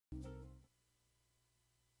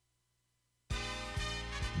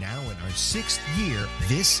Now in our 6th year,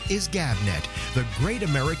 this is GabNet, the Great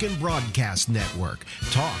American Broadcast Network.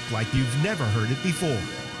 Talk like you've never heard it before.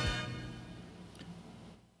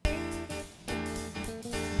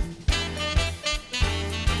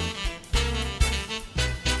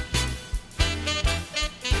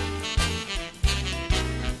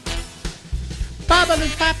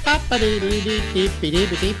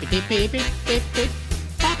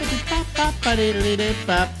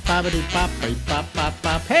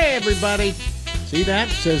 Hey everybody, see that?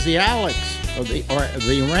 It says the Alex or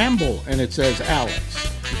the Ramble, and it says Alex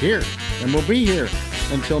here, and we'll be here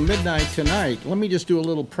until midnight tonight. Let me just do a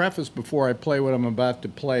little preface before I play what I'm about to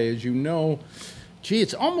play. As you know, gee,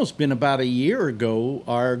 it's almost been about a year ago.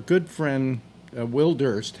 Our good friend Will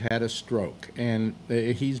Durst had a stroke, and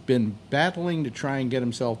he's been battling to try and get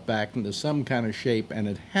himself back into some kind of shape, and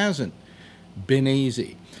it hasn't been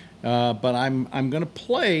easy. But I'm going to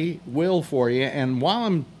play Will for you, and while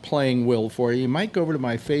I'm playing Will for you, you might go over to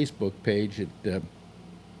my Facebook page at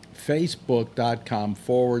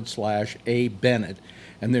facebook.com/A Bennett,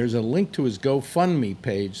 and there's a link to his GoFundMe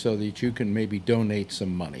page so that you can maybe donate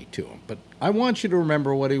some money to him. But I want you to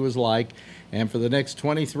remember what he was like, and for the next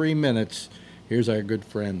 23 minutes, here's our good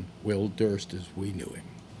friend Will Durst as we knew him.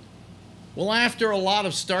 Well, after a lot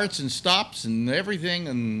of starts and stops and everything,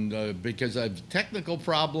 and because I've technical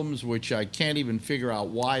problems, which I can't even figure out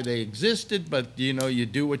why they existed, but, you know, you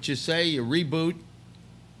do what you say, you reboot.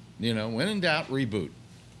 You know, when in doubt, reboot.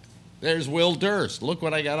 There's Will Durst. Look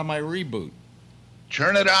what I got on my reboot.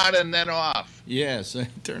 Turn it on and then off. Yes,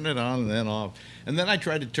 turn it on and then off. And then I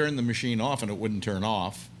tried to turn the machine off, and it wouldn't turn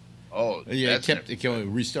off. Oh, yeah, it kept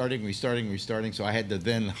restarting, so I had to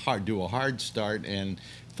then do a hard start, and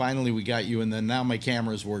finally we got you, and then now my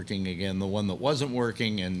camera's working again, the one that wasn't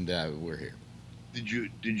working, and we're here. Did you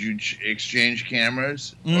exchange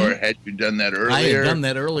cameras, or had you done that earlier? I had done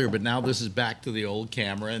that earlier, but now this is back to the old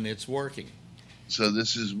camera, and it's working. So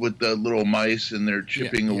this is with the little mice, and they're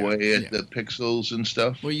chipping away at the pixels and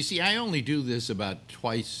stuff? Well, you see, I only do this about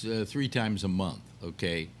 3 times a month,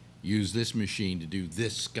 okay? Use this machine to do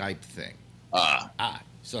this Skype thing.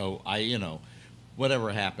 So I, you know,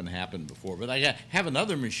 whatever happened before. But I have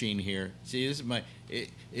another machine here. See, this is my,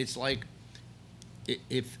 it's like,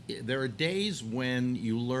 if there are days when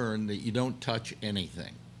you learn that you don't touch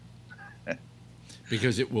anything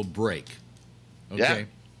because it will break, okay?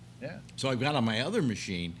 Yeah. So I've got on my other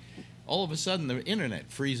machine, all of a sudden the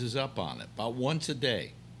internet freezes up on it about once a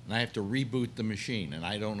day. And I have to reboot the machine, and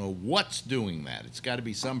I don't know what's doing that. It's got to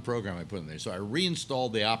be some program I put in there. So I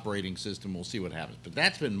reinstalled the operating system. We'll see what happens. But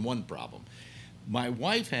that's been one problem. My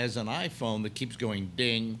wife has an iPhone that keeps going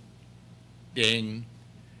ding, ding.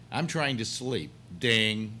 I'm trying to sleep.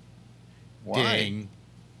 Ding, ding.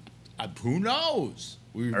 Who knows?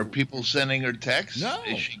 Are people sending her texts? No.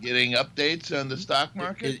 Is she getting updates on the stock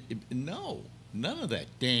market? No, none of that.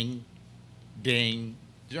 Ding, ding.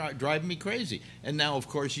 Driving me crazy. And now, of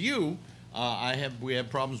course, we have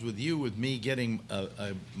problems with me getting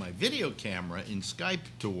my video camera in Skype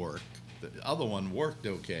to work. The other one worked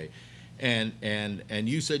okay, and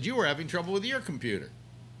you said you were having trouble with your computer.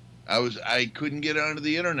 I couldn't get onto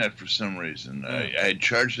the internet for some reason. I had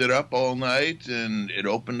charged it up all night, and it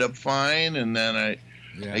opened up fine, and then I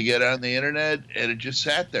get on the internet, and it just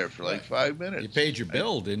sat there for like 5 minutes. You paid your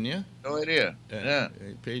bill, didn't you? No idea. Yeah.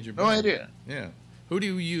 You paid your bill. No idea. Yeah. Who do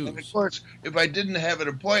you use? And of course, if I didn't have an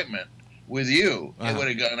appointment with you, it would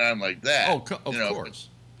have gone on like that. Oh, of course.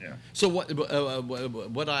 Yeah. So what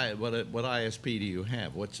ISP do you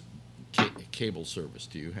have? What's cable service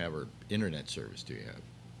do you have, or internet service do you have?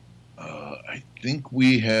 I think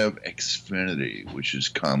we have Xfinity, which is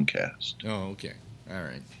Comcast. Oh, okay. All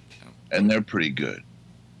right. And they're pretty good.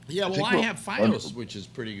 Yeah, well, I have Fios, which is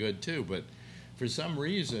pretty good too, but for some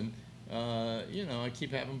reason, you know, I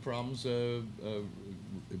keep having problems, you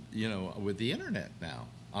know, with the internet now.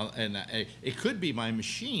 And it could be my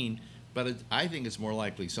machine, but I think it's more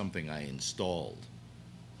likely something I installed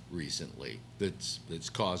recently that's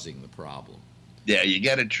causing the problem. Yeah, you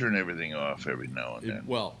got to turn everything off every now and then.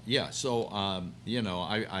 Well, yeah. So, you know,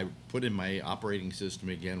 I put in my operating system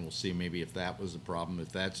again. We'll see maybe if that was the problem.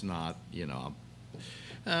 If that's not, you know,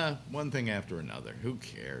 one thing after another. Who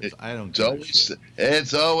cares? I don't care.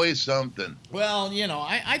 It's always something. Well, you know,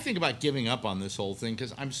 I think about giving up on this whole thing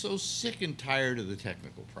because I'm so sick and tired of the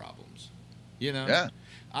technical problems. You know? Yeah.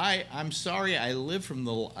 I'm sorry. I live in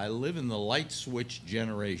the light switch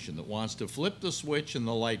generation that wants to flip the switch and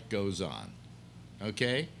the light goes on.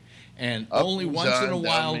 Okay? And only once in a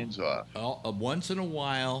while, once in a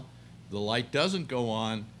while, the light doesn't go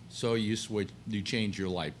on, so you change your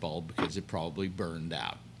light bulb because it probably burned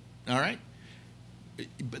out. All right?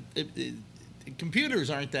 but computers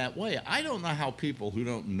aren't that way. I don't know how people who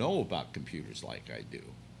don't know about computers like I do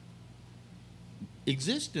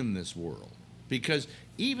exist in this world, because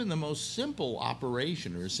even the most simple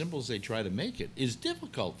operation, or as simple as they try to make it, is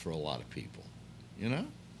difficult for a lot of people, you know?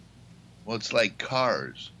 Well, it's like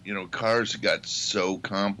cars. You know, cars got so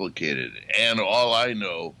complicated. And all I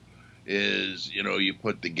know is, you know, you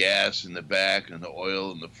put the gas in the back and the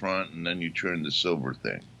oil in the front, and then you turn the silver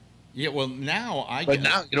thing. Yeah, well, now But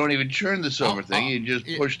now you don't even turn the silver thing. You just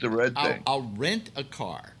push the red thing. I'll rent a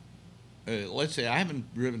car. Let's say I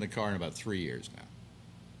haven't driven a car in about 3 years now.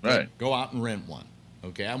 Right. Go out and rent one.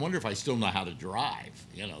 Okay, I wonder if I still know how to drive.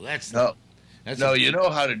 You know, that's you know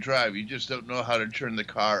how to drive. You just don't know how to turn the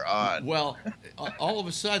car on. Well, all of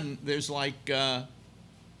a sudden, there's like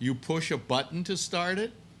you push a button to start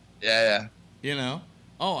it. Yeah. You know,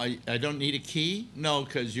 oh, I don't need a key. No,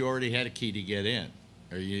 because you already had a key to get in,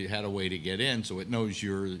 or you had a way to get in, so it knows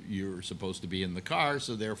you're supposed to be in the car.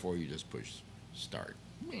 So therefore, you just push start.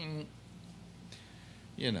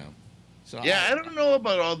 You know. So yeah, I don't know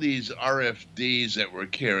about all these RFDs that we're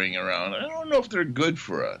carrying around. I don't know if they're good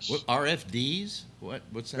for us. What, RFDs?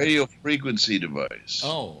 What's that? Radio frequency device.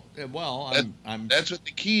 Oh, well, that's what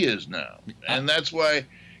the key is now. And that's why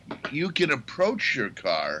you can approach your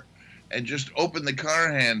car and just open the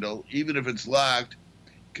car handle, even if it's locked,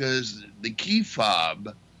 because the key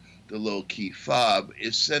fob, the little key fob,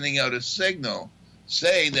 is sending out a signal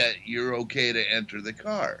saying that you're okay to enter the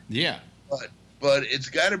car. Yeah. But it's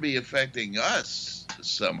got to be affecting us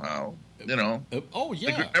somehow, you know. Oh,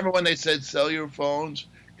 yeah. Like, remember when they said cellular phones,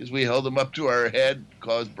 because we held them up to our head,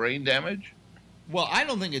 caused brain damage? Well, I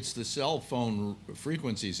don't think it's the cell phone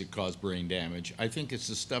frequencies that cause brain damage. I think it's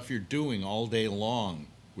the stuff you're doing all day long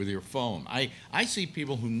with your phone. I see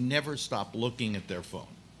people who never stop looking at their phone.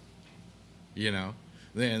 You know,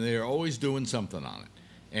 they're always doing something on it.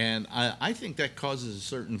 And I think that causes a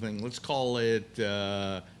certain thing. Let's call it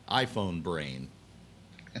iPhone brain.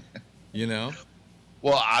 You know?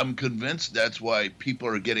 Well, I'm convinced that's why people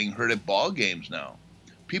are getting hurt at ball games now.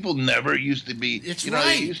 People never used to be, it's you know,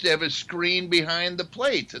 right. They used to have a screen behind the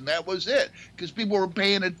plates, and that was it, because people were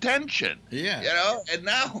paying attention. Yeah. You know,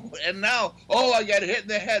 and now, oh, I got hit in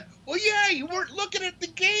the head. Well, yeah, you weren't looking at the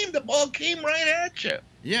game. The ball came right at you.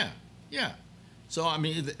 Yeah, yeah. So, I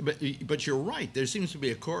mean, but you're right. There seems to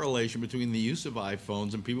be a correlation between the use of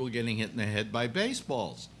iPhones and people getting hit in the head by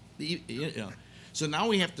baseballs. You know, so now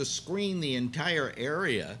we have to screen the entire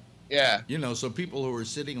area. Yeah. You know, so people who are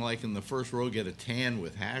sitting like in the first row get a tan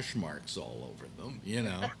with hash marks all over them, you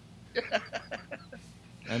know.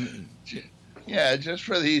 I mean, yeah, just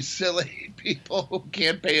for these silly people who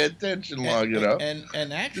can't pay attention long enough.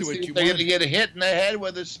 And actually, what you they're want to get hit in the head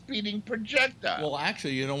with a speeding projectile. Well,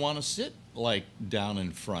 actually, you don't want to sit like down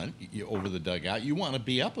in front over the dugout. You want to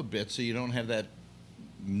be up a bit so you don't have that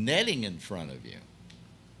netting in front of you.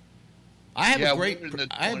 I have a great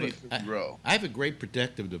I have a great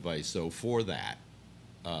protective device though for that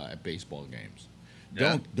at baseball games.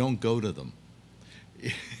 Yeah. Don't go to them.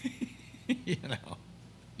 You know.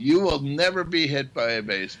 You will never be hit by a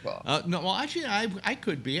baseball. No, well, actually, I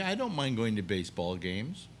could be. I don't mind going to baseball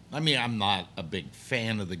games. I mean, I'm not a big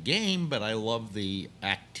fan of the game, but I love the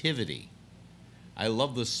activity. I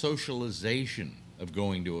love the socialization of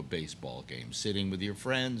going to a baseball game, sitting with your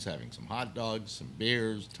friends, having some hot dogs, some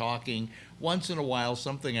beers, talking. Once in a while,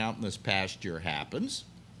 something out in this pasture happens,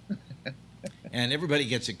 and everybody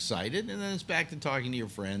gets excited, and then it's back to talking to your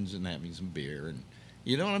friends and having some beer. And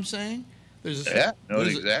you know what I'm saying? There's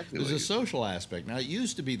a social aspect. Now, it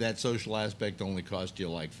used to be that social aspect only cost you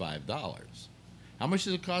like $5. How much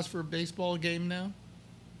does it cost for a baseball game now?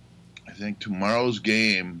 I think tomorrow's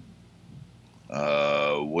game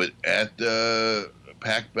at the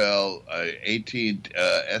Pac Bell 18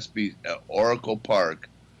 SB Oracle Park,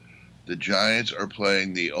 the Giants are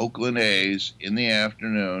playing the Oakland A's in the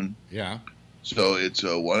afternoon. Yeah. So it's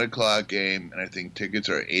a 1 o'clock game, and I think tickets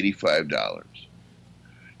are $85.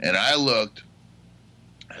 And I looked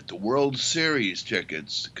at the World Series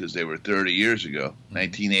tickets because they were 30 years ago,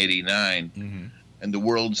 1989, and the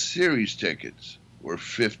World Series tickets were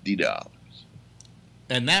 $50.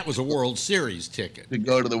 And that was a World Series ticket. To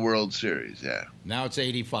go to the World Series, yeah. Now it's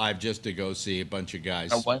 $85 just to go see a bunch of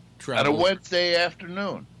guys on a Wednesday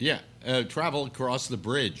afternoon. Yeah, travel across the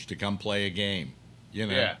bridge to come play a game. You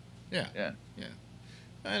know. Yeah.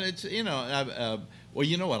 And it's, you know, well,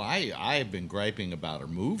 you know what I have been griping about are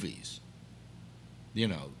movies. You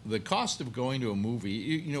know, the cost of going to a movie.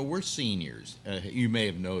 You know, we're seniors. You may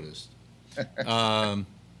have noticed.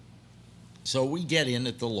 So we get in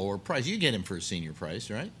at the lower price. You get in for a senior price,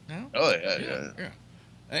 right? No? Oh, yeah.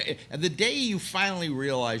 And the day you finally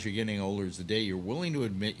realize you're getting older is the day you're willing to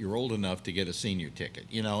admit you're old enough to get a senior ticket.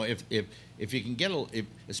 You know, if you can get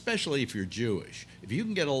especially if you're Jewish, if you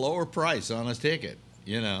can get a lower price on a ticket,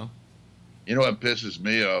 you know. You know what pisses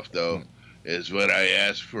me off though is when I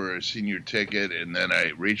ask for a senior ticket and then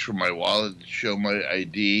I reach for my wallet to show my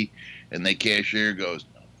ID, and the cashier goes,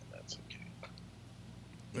 "No, that's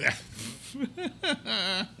okay."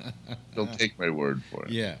 Don't take my word for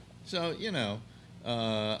it. Yeah. So you know.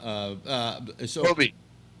 So Movie.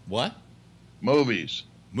 What? Movies.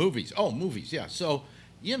 Movies. Oh, movies. Yeah. So,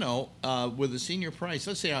 you know, with the senior price,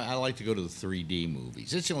 let's say I like to go to the 3D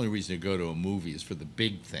movies. That's the only reason to go to a movie is for the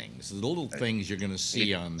big things, the little things you're going to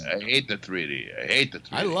see on. I hate the 3D. I hate the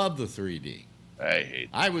 3D. I love the 3D. I hate.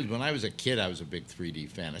 When I was a kid, I was a big 3D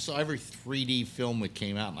fan. I saw every 3D film that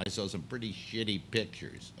came out, and I saw some pretty shitty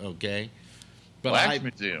pictures. Okay, but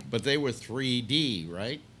Museum. But they were 3D,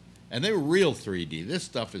 right? And they were real 3D. This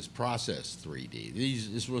stuff is processed 3D.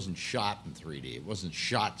 This wasn't shot in 3D. It wasn't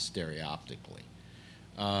shot stereoptically.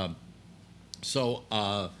 But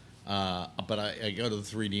I go to the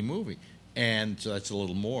 3D movie, and so that's a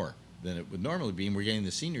little more than it would normally be. And we're getting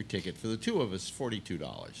the senior ticket for the two of us,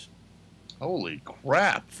 $42. Holy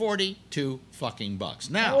crap! 42 fucking bucks.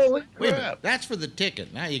 Now, holy crap. Wait a minute. That's for the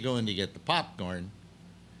ticket. Now you go in to get the popcorn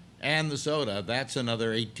and the soda. That's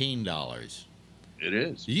another $18. It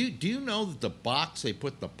is. Do you know that the box they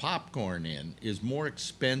put the popcorn in is more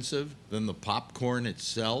expensive than the popcorn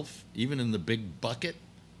itself, even in the big bucket?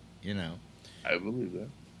 You know. I believe that.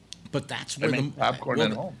 But that's where the popcorn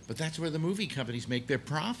at home. But that's where the movie companies make their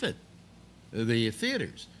profit. The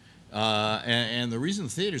theaters. And the reason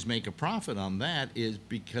theaters make a profit on that is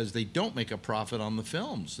because they don't make a profit on the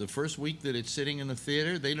films. The first week that it's sitting in the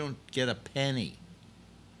theater, they don't get a penny.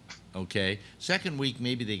 Okay? Second week,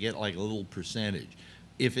 maybe they get like a little percentage.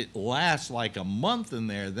 If it lasts like a month in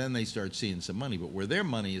there, then they start seeing some money. But where their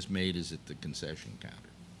money is made is at the concession counter.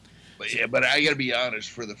 But yeah, but I got to be honest.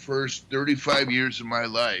 For the first 35 years of my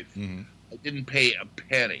life, I didn't pay a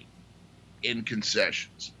penny in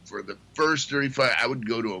concessions. For the first 35, I would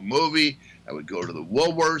go to a movie. I would go to the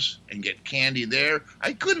Woolworths and get candy there.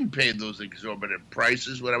 I couldn't pay those exorbitant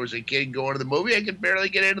prices when I was a kid going to the movie. I could barely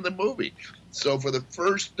get into the movie. So for the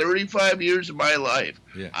first 35 years of my life,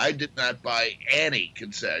 I did not buy any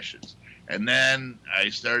concessions. And then I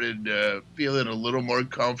started feeling a little more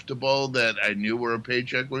comfortable that I knew where a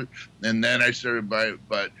paycheck was. And then I started buying,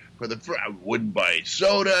 but for the first, I wouldn't buy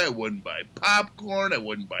soda, I wouldn't buy popcorn, I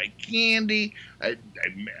wouldn't buy candy. I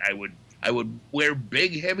would wear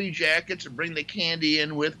big, heavy jackets and bring the candy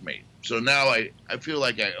in with me. So now I feel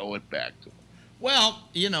like I owe it back to them. Well,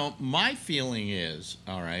 you know, my feeling is,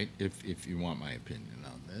 all right, if you want my opinion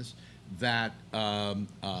on this, that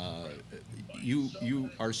you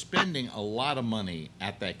are spending a lot of money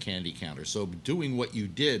at that candy counter. So doing what you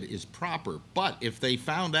did is proper. But if they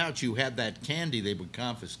found out you had that candy, they would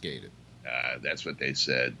confiscate it. That's what they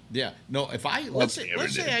said. Yeah. No, if let's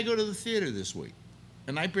say I go to the theater this week,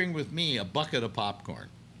 and I bring with me a bucket of popcorn.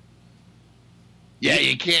 Yeah,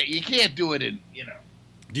 you can't do it in, you know.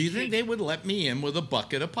 Do you think they would let me in with a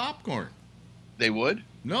bucket of popcorn? They would?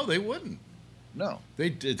 No, they wouldn't. No.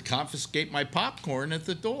 They'd confiscate my popcorn at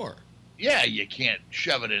the door. Yeah, you can't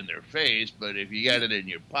shove it in their face, but if you got it in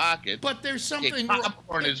your pocket. But there's something.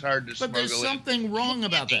 Popcorn is hard to smuggle. But there's something wrong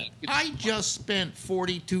about that. I just spent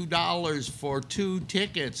 $42 for 2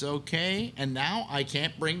 tickets, okay? And now I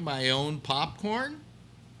can't bring my own popcorn?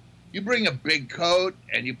 You bring a big coat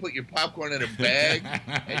and you put your popcorn in a bag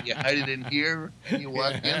and you hide it in here and you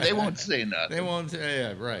walk in. They won't say nothing. They won't say,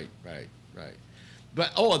 yeah, right.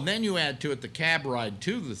 But, and then you add to it the cab ride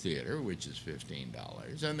to the theater, which is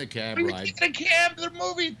 $15, and the cab ride. What do you get a cab to the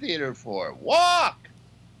movie theater for? Walk!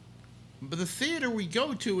 But the theater we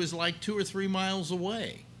go to is like 2 or 3 miles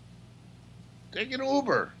away. Take an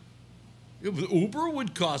Uber. Uber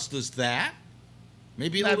would cost us that.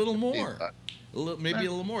 Maybe a little more. Maybe a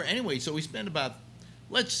little more. Anyway, so we spend about,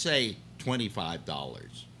 let's say, $25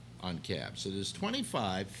 on cab. So there's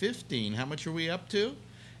 25, 15. How much are we up to?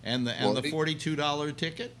 And the $42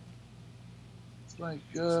 ticket? It's like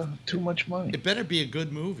too much money. It better be a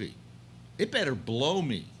good movie. It better blow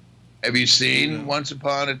me. Have you seen Once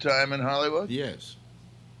Upon a Time in Hollywood? Yes.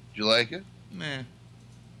 Did you like it? Nah.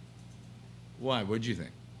 Why? What'd you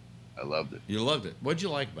think? I loved it. You loved it. What'd you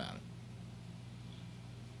like about it?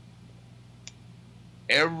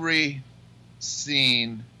 Every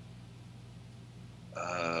scene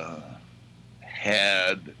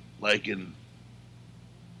had like an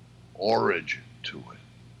origin to it.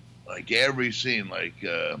 Like every scene, like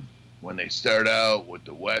when they start out with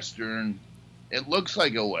the Western It looks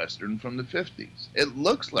like a Western from the 50s. It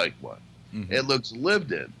looks like one. Mm-hmm. It looks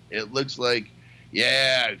lived in. It looks like,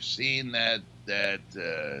 yeah, I've seen that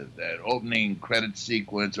opening credit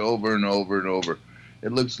sequence over and over and over.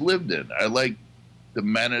 It looks lived in. I like the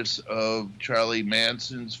menace of Charlie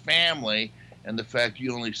Manson's family and the fact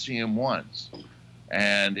you only see him once.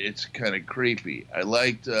 And it's kind of creepy. I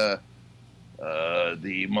liked the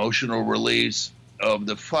emotional release of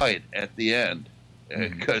the fight at the end,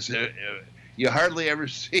 because you hardly ever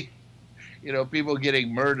see, people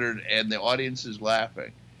getting murdered and the audience is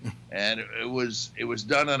laughing. And it was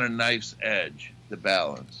done on a knife's edge, the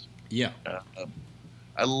balance. Yeah.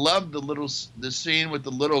 I love the scene with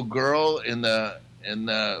the little girl in the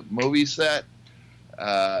movie set,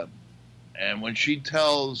 and when she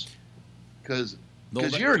tells, because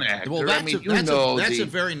you're an actor. Well, that's a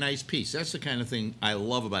very nice piece. That's the kind of thing I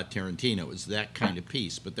love about Tarantino, is that kind of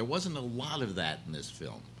piece. But there wasn't a lot of that in this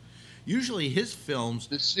film. Usually his films...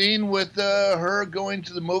 The scene with her going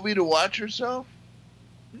to the movie to watch herself?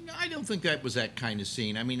 No, I don't think that was that kind of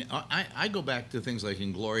scene. I mean, I go back to things like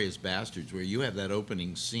Inglourious Basterds, where you have that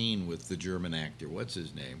opening scene with the German actor. What's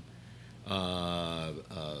his name?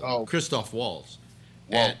 Christoph Waltz.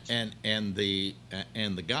 And the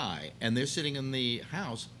guy, and they're sitting in the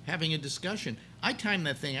house having a discussion. I timed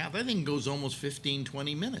that thing out. That thing goes almost 15,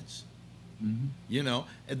 20 minutes. Mm-hmm.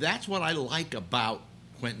 And that's what I like about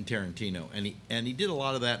Quentin Tarantino, and he did a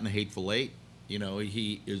lot of that in The Hateful Eight.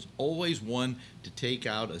 He is always one to take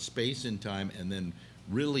out a space in time and then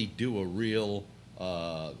really do a real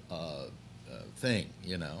thing.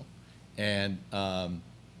 And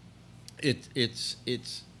it's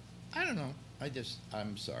I don't know.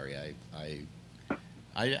 I'm sorry. I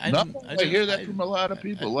hear that from a lot of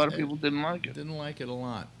people. A lot of people didn't like it. Didn't like it a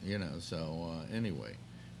lot, So anyway,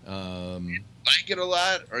 like it a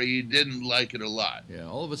lot, or you didn't like it a lot? Yeah.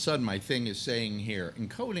 All of a sudden, my thing is saying here,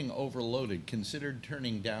 encoding overloaded. Considered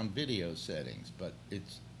turning down video settings, but it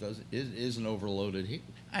isn't overloaded.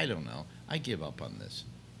 I don't know. I give up on this.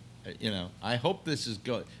 I hope this is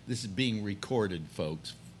being recorded,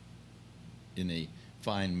 folks, in a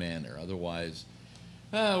fine manner. Otherwise,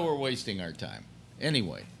 we're wasting our time.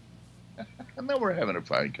 Anyway. And then we're having a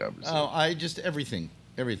fine conversation. Oh,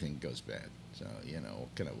 everything goes bad. So,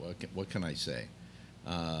 what can I say?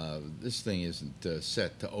 This thing isn't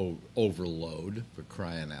set to overload, for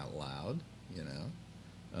crying out loud,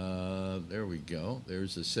 There we go.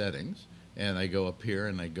 There's the settings. And I go up here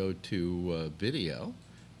and I go to video.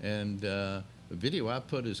 And the video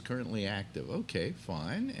output is currently active. Okay,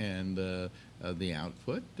 fine. And the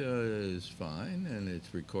output is fine. And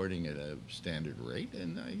it's recording at a standard rate.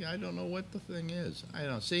 And I don't know what the thing is. I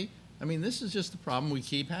don't see. I mean, this is just the problem we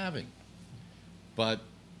keep having. But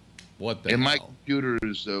what the hell? And my computer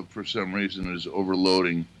is, for some reason, is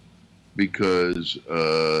overloading because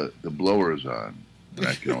the blower is on. And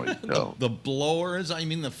I can always tell. The blower is? I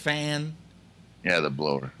mean the fan? Yeah, the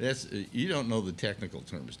blower. You don't know the technical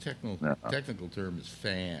terms. Technical term is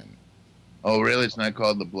fan. Oh, really? It's not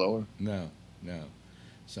called the blower? No.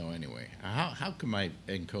 So anyway, how can my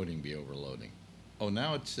encoding be overloading? Oh,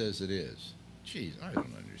 now it says it is. Jeez, I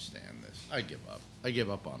don't understand this. I give up. I give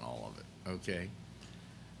up on all of it. Okay?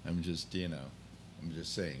 I'm just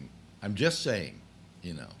saying.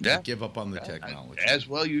 Yeah. Give up on the technology. As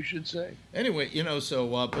well you should say. Anyway, so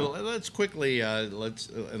let's quickly, let's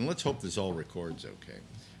hope this all records okay.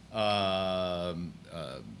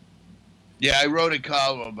 Yeah, I wrote a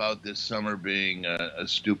column about this summer being a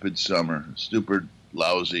stupid summer. Stupid,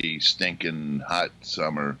 lousy, stinking, hot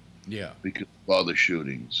summer. Yeah. Because of all the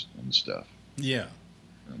shootings and stuff. Yeah.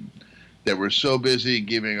 That we're so busy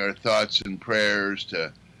giving our thoughts and prayers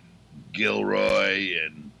to Gilroy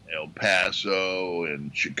and El Paso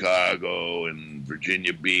and Chicago and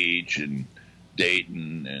Virginia Beach and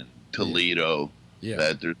Dayton and Toledo. Yeah.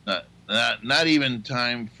 That there's not even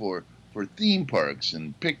time for theme parks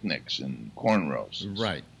and picnics and cornrows.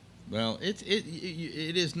 Right. Well, it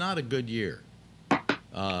is not a good year.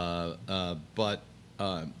 But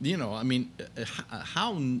I mean,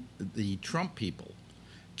 how the Trump people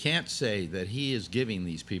can't say that he is giving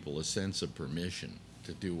these people a sense of permission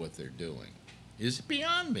to do what they're doing is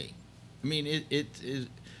beyond me. I mean, it is.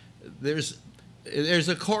 There's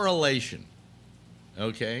a correlation.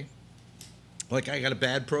 Okay. Like I got a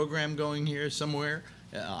bad program going here somewhere.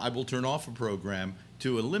 I will turn off a program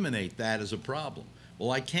to eliminate that as a problem. Well,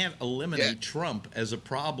 I can't eliminate Trump as a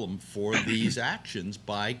problem for these actions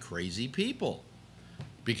by crazy people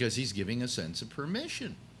because he's giving a sense of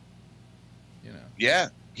permission. Yeah.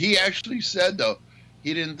 He actually said, though,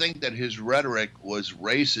 he didn't think that his rhetoric was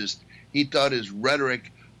racist. He thought his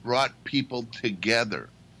rhetoric brought people together.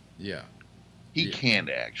 Yeah. He can't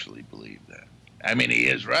actually believe that. I mean, he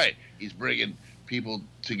is right. He's bringing people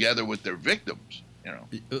together with their victims. You know.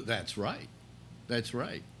 That's right. That's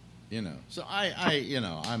right. You know. So I you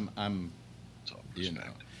know, I'm you know,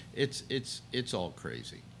 it's all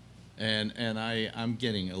crazy, and I'm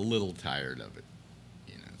getting a little tired of it.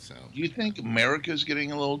 You know. So. Do you think America's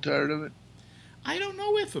getting a little tired of it? I don't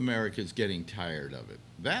know if America's getting tired of it.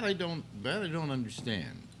 That I don't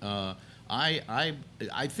understand. I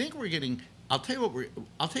think we're getting. I'll tell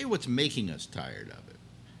you what's making us tired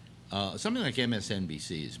of it. Something like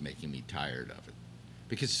MSNBC is making me tired of it,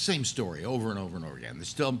 because it's the same story over and over and over again. They're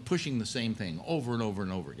still pushing the same thing over and over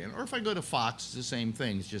and over again. Or if I go to Fox, it's the same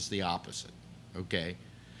thing. It's just the opposite. Okay,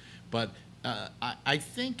 but I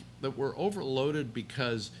think that we're overloaded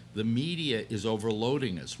because the media is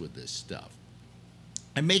overloading us with this stuff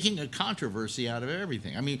and making a controversy out of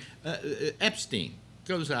everything. I mean, Epstein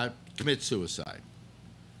goes out, commits suicide.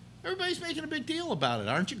 Everybody's making a big deal about it.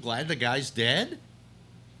 Aren't you glad the guy's dead?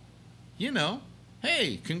 You know,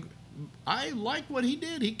 hey, I like what he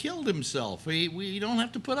did. He killed himself. We don't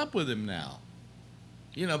have to put up with him now.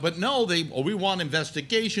 You know, but no, we want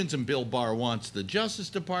investigations, and Bill Barr wants the Justice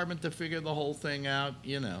Department to figure the whole thing out.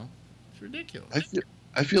 You know, it's ridiculous.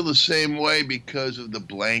 I feel the same way because of the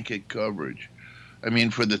blanket coverage. I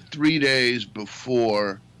mean, for the 3 days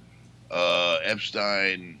before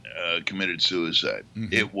Epstein committed suicide,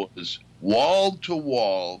 it was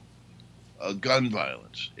wall-to-wall gun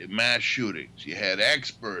violence, mass shootings. You had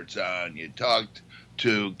experts on. You talked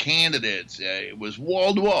to candidates. It was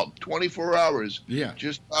wall-to-wall, 24 hours,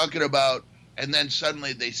 just talking about. And then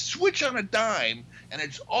suddenly they switch on a dime, and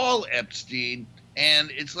it's all Epstein.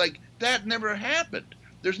 And it's like that never happened.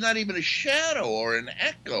 There's not even a shadow or an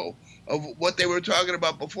echo of what they were talking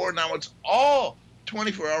about before. Now it's all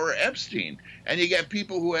 24-hour Epstein. And you get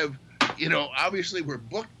people who have, you know, obviously were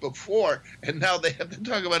booked before, and now they have to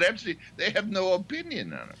talk about Epstein. They have no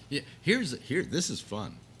opinion on it. Yeah, this is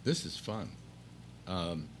fun. This is fun.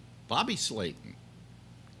 Bobby Slayton.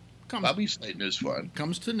 Bobby Slayton is fun.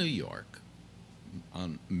 Comes to New York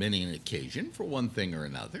on many an occasion for one thing or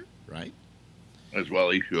another, right? As well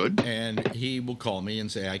he should. And he will call me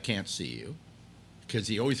and say, I can't see you. Because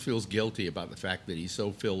he always feels guilty about the fact that he's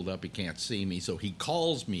so filled up he can't see me. So he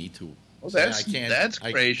calls me to say, that's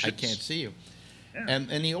gracious. I can't see you. Yeah. And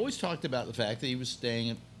he always talked about the fact that he was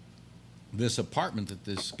staying at this apartment that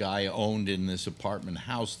this guy owned in this apartment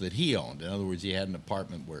house that he owned. In other words, he had an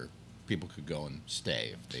apartment where people could go and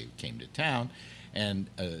stay if they came to town. And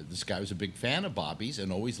this guy was a big fan of Bobby's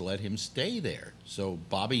and always let him stay there. So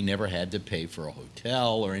Bobby never had to pay for a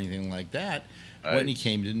hotel or anything like that when he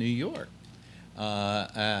came to New York.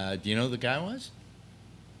 Do you know who the guy was?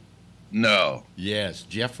 No. Yes,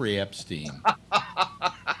 Jeffrey Epstein.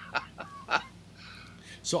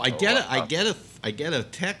 So I get a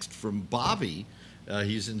text from Bobby.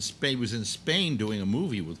 He's in Spain. Was in Spain doing a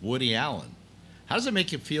movie with Woody Allen. How does it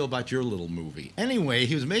make you feel about your little movie? Anyway,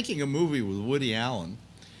 he was making a movie with Woody Allen,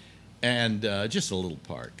 and just a little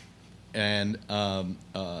part. And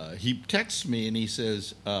he texts me and he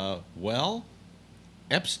says, "Well,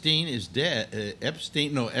 Epstein is dead.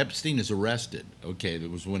 Epstein is arrested." Okay,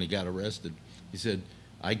 that was when he got arrested. He said,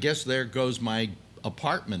 "I guess there goes my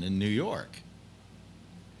apartment in New York."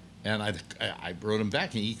 And I wrote him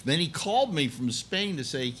back. And then he called me from Spain to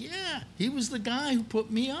say, yeah, he was the guy who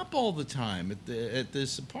put me up all the time at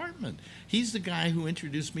this apartment. He's the guy who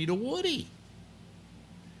introduced me to Woody.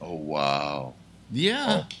 Oh, wow.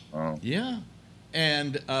 Yeah. Oh. Yeah.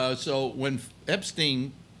 And so when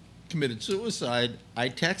Epstein committed suicide, I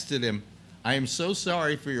texted him, I am so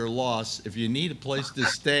sorry for your loss. If you need a place to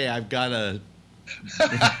stay, I've got a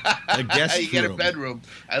guest room. You get a bedroom.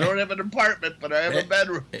 I don't have an apartment, but I have a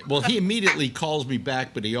bedroom. Well, he immediately calls me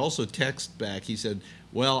back, but he also texts back. He said,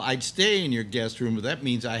 well, I'd stay in your guest room, but that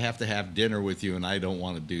means I have to have dinner with you, and I don't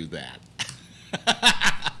want to do that.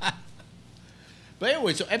 But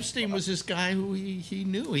anyway, so Epstein was this guy who he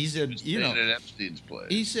knew. He said, at Epstein's place.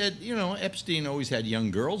 He said, Epstein always had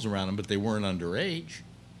young girls around him, but they weren't underage.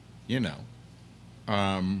 He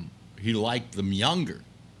liked them younger.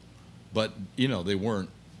 But they weren't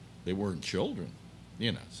children,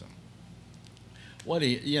 So what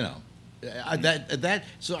do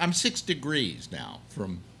so I'm 6 degrees now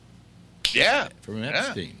from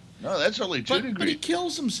Epstein. No, that's only 2 degrees. But he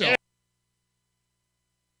kills himself.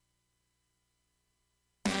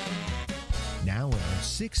 Now in our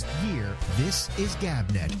 6th year, this is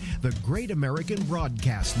GabNet, the Great American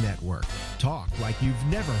Broadcast Network. Talk like you've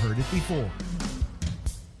never heard it before.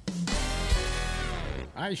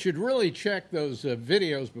 I should really check those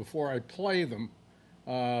videos before I play them.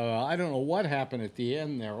 I don't know what happened at the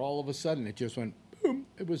end there. All of a sudden, it just went boom.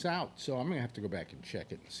 It was out. So I'm going to have to go back and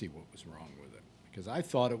check it and see what was wrong with it, because I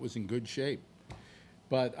thought it was in good shape.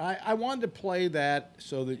 But I wanted to play that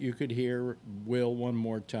so that you could hear Will one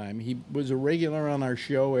more time. He was a regular on our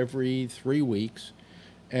show every 3 weeks,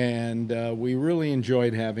 and we really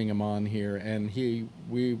enjoyed having him on here. And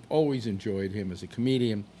we've always enjoyed him as a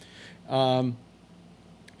comedian. They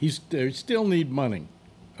still need money.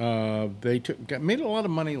 They made a lot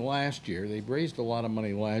of money last year. They raised a lot of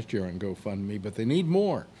money last year on GoFundMe, but they need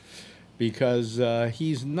more because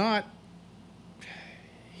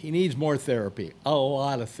he needs more therapy, a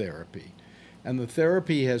lot of therapy. And the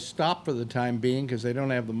therapy has stopped for the time being because they don't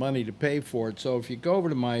have the money to pay for it. So if you go over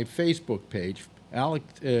to my Facebook page,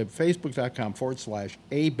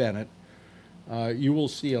 facebook.com/A Bennett, you will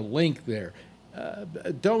see a link there.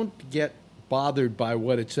 Don't get bothered by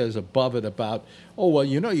what it says above it about, oh, well,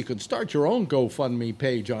 you know, you can start your own GoFundMe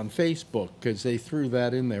page on Facebook, because they threw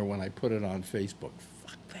that in there when I put it on Facebook.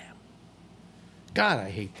 God, I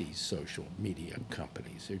hate these social media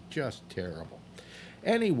companies. They're just terrible.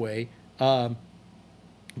 Anyway,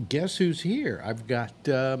 guess who's here? I've got,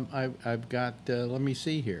 let me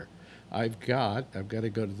see here. I've got to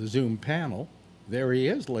go to the Zoom panel. There he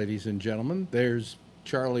is, ladies and gentlemen. There's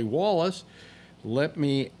Charlie Wallace. Let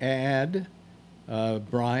me add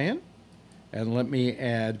Brian, and let me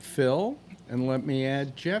add Phil, and let me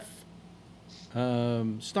add Jeff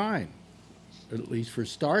Stein. At least for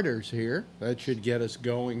starters here. That should get us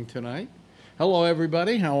going tonight. Hello,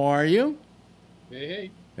 everybody. How are you? Hey,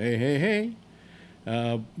 hey. Hey, hey,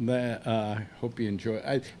 hey. Hope you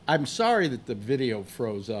enjoy. I'm sorry that the video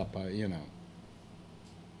froze up. I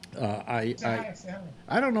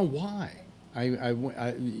don't know why.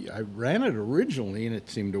 I ran it originally and it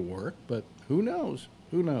seemed to work, but who knows?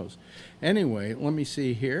 Who knows? Anyway, let me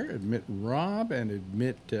see here. Admit Rob and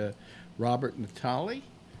admit Robert Natali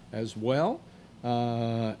as well.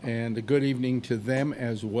 And a good evening to them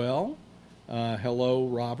as well. Hello,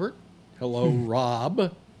 Robert. Hello,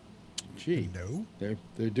 Rob. Gee, no. They're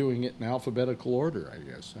doing it in alphabetical order, I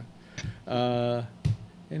guess.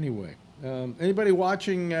 Anyway, anybody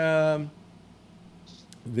watching the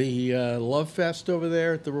Love Fest over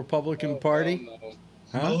there at the Republican Party? No.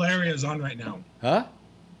 Huh? Malaria's on right now. Huh?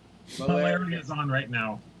 Malaria's on right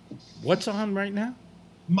now. What's on right now?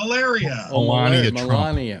 Malaria. Oh, Melania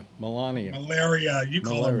Malaria. You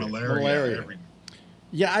call her malaria.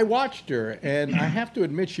 Yeah, I watched her, and I have to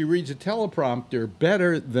admit she reads a teleprompter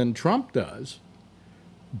better than Trump does.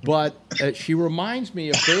 But she reminds me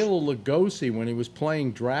of Bela Lugosi when he was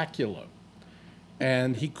playing Dracula.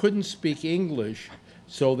 And he couldn't speak English,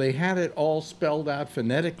 so they had it all spelled out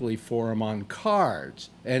phonetically for him on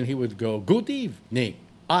cards. And he would go, "Good evening,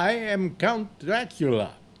 I am Count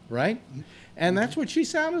Dracula," right? And that's what she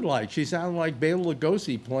sounded like. She sounded like Bela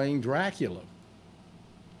Lugosi playing Dracula,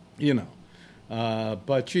 you know.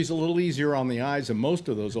 But she's a little easier on the eyes than most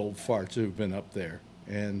of those old farts who've been up there.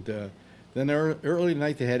 And then early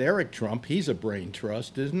tonight they had Eric Trump. He's a brain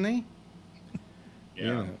trust, isn't he?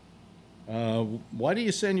 Yeah. Why do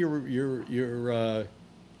you send your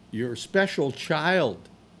special child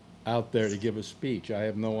out there to give a speech? I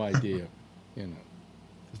have no idea. You know.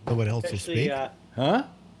 No one else will speak. Huh?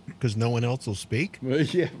 Because no one else will speak.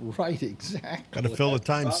 Yeah, right. Exactly. Got to fill the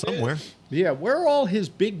time somewhere. Yeah, where are all his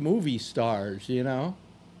big movie stars? You know,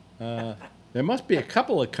 there must be a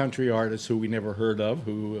couple of country artists who we never heard of.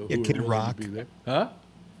 Who Kid Rock. Be there. Huh?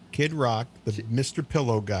 Kid Rock, the Mr.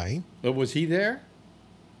 Pillow guy. Was he there?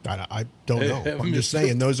 I don't know. I'm just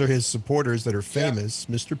saying those are his supporters that are famous.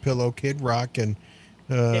 Yeah. Mr. Pillow, Kid Rock, and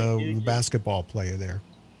the basketball player there.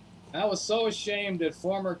 I was so ashamed that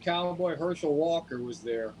former cowboy Herschel Walker was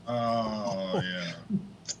there. Oh, yeah.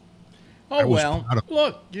 Oh, well,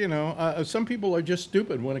 look, you know, some people are just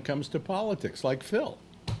stupid when it comes to politics, like Phil.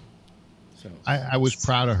 So I was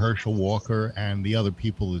proud of Herschel Walker and the other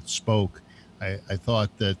people that spoke. I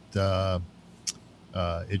thought that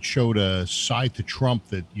it showed a side to Trump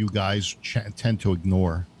that you guys tend to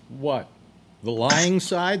ignore. What? The lying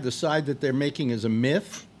side? The side that they're making as a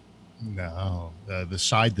myth? No, the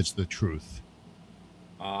side that's the truth.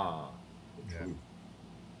 Ah, yeah.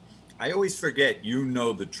 I always forget you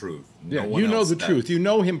know the truth. Yeah, you know the truth. You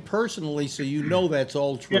know him personally, so you know that's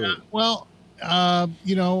all true. Yeah, well,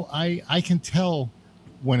 you know, I can tell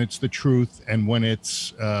when it's the truth and when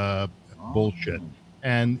it's bullshit.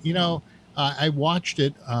 And, you know, I watched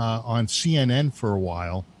it on CNN for a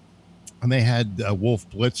while, and they had Wolf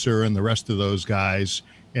Blitzer and the rest of those guys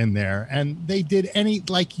in there, and they did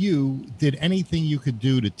anything you could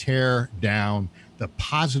do to tear down the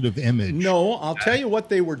positive image. No, I'll tell you what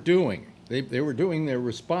they were doing. They were doing their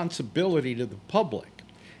responsibility to the public.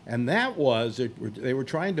 And that was, they were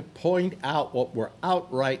trying to point out what were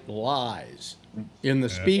outright lies in the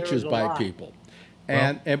speeches by people.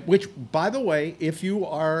 And which, by the way, if you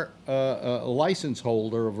are a license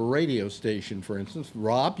holder of a radio station, for instance,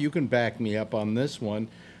 Rob, you can back me up on this one.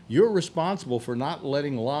 You're responsible for not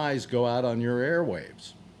letting lies go out on your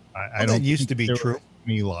airwaves. I don't. That used to be true.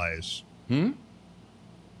 Any lies?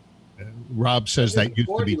 Rob says that used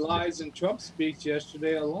to be 40 lies in Trump's speech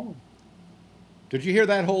yesterday alone. Did you hear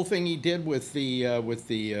that whole thing he did with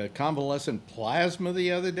the convalescent plasma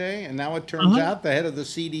the other day? And now it turns out the head of the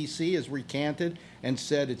CDC has recanted and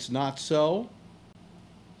said it's not so.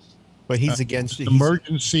 But he's against the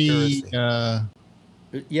emergency.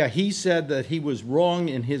 Yeah, he said that he was wrong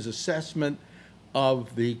in his assessment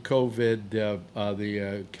of the COVID,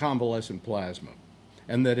 the convalescent plasma,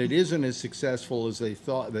 and that it isn't as successful as they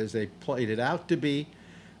thought, as they played it out to be.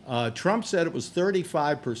 Trump said it was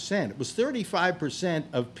 35%. It was 35%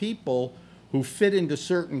 of people who fit into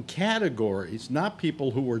certain categories, not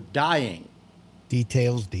people who were dying.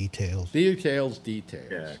 Details.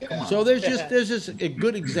 Yeah, so there's just a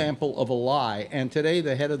good example of a lie. And today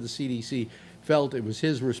the head of the CDC felt it was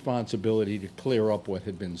his responsibility to clear up what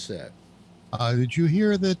had been said. Did you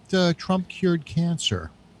hear that Trump cured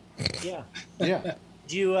cancer? Yeah. Yeah. Did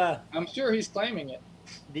you? I'm sure he's claiming it.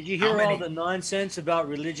 Did you hear all the nonsense about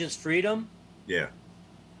religious freedom? Yeah.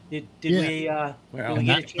 Did we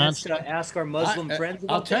get a chance to ask our Muslim friends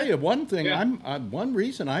about I'll tell that? you one thing. One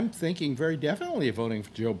reason I'm thinking very definitely of voting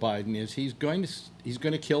for Joe Biden is he's going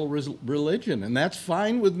to kill religion, and that's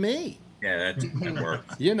fine with me. Yeah, that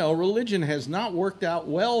works. You know, religion has not worked out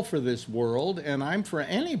well for this world, and I'm for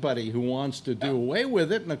anybody who wants to do away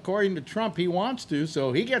with it. And according to Trump, he wants to,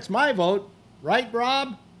 so he gets my vote, right,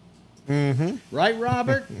 Rob? Mm-hmm. Right,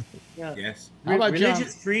 Robert? Yeah. Yes. How about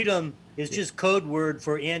religious freedom is just code word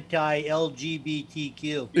for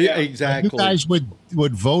anti-LGBTQ. Yeah, exactly. You guys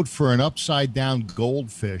would vote for an upside down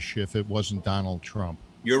goldfish if it wasn't Donald Trump.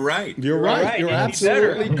 You're right. You're right. You're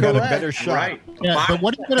absolutely correct. Got a better shot. Right. Yeah, but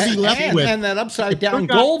what are you going to be left with? And that upside down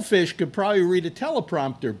goldfish could probably read a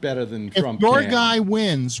teleprompter better than Trump If your can. guy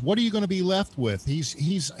wins, what are you going to be left with?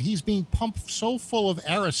 He's being pumped so full of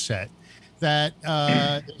Ariset that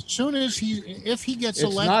as soon as if he gets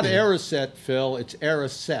elected, it's not Ariset, Phil. It's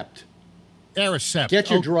Aricept. Aricept.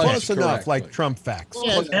 Get your drugs Close enough, like Trump facts.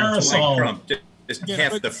 Yeah, Aerosol. Trump. Just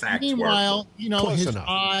half the facts. Meanwhile, you know, Close his enough.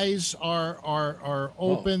 eyes are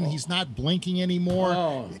open. He's not blinking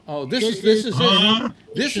anymore. This is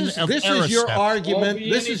your argument.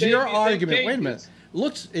 This is your argument. Wait a minute.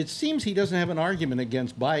 Looks, it seems he doesn't have an argument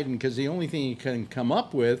against Biden because the only thing he can come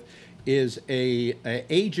up with is a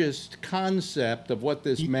ageist concept of what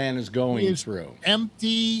this man is going through.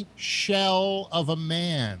 Empty shell of a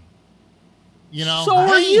man. You know. So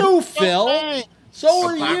are you, Phil. So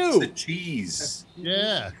are you. The cheese.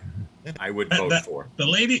 Yeah. I would vote for. The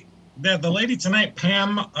lady tonight,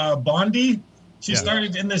 Pam Bondi, she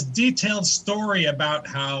started in this detailed story about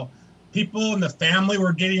how people in the family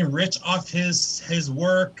were getting rich off his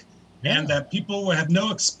work, and that people who had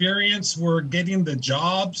no experience were getting the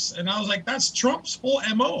jobs. And I was like, that's Trump's whole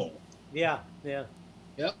MO. Yeah. Yep.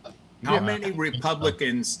 How many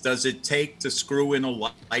Republicans does it take to screw in a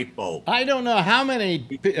light bulb? I don't know how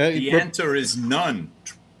many. The answer is none.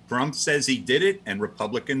 Trump says he did it, and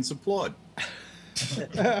Republicans applaud.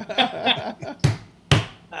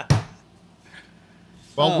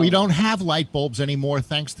 Well, we don't have light bulbs anymore,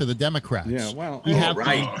 thanks to the Democrats. Yeah, well, we have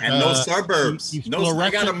right, and no suburbs. No,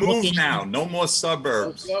 I got to move now. No more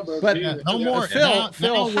suburbs. But no more.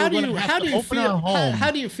 Phil, how do you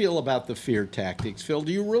feel? feel about the fear tactics, Phil?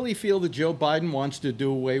 Do you really feel that Joe Biden wants to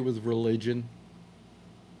do away with religion?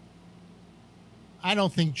 I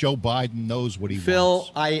don't think Joe Biden knows what he Phil,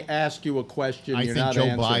 wants. I asked you a question. I You're think not Joe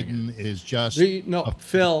answering Biden it. is just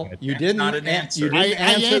Phil, you didn't. not an answer. You didn't I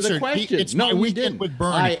answer the answered. question. It's No, my you weekend didn't. with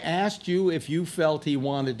Bernie. I asked you if you felt he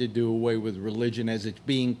wanted to do away with religion as it's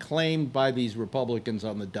being claimed by these Republicans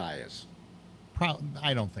on the dais.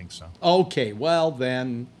 I don't think so. Okay, well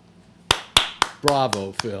then,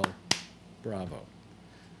 bravo, Phil. Bravo.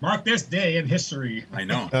 Mark this day in history. I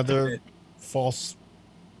know. Another false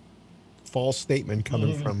statement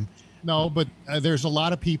coming from. No, but there's a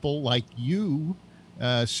lot of people like you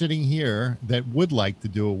sitting here that would like to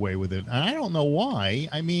do away with it. And I don't know why.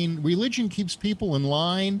 I mean, religion keeps people in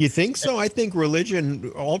line. You think so? I think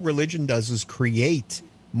all religion does is create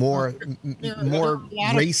more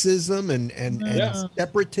racism and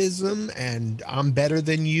separatism, and I'm better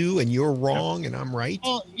than you and you're wrong and I'm right.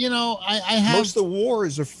 Well, you know, I have most of the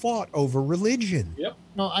wars are fought over religion. Yep.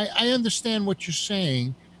 No, I understand what you're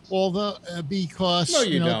saying, Because No,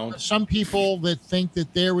 you don't. some people that think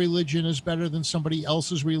that their religion is better than somebody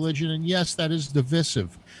else's religion, and yes, that is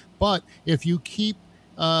divisive. But if you keep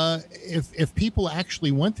if people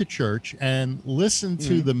actually went to church and listened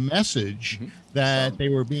to the message that they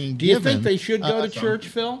were being given. Do you think they should go to church,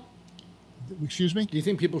 Phil? Excuse me? Do you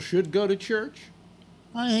think people should go to church?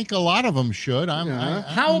 I think a lot of them should.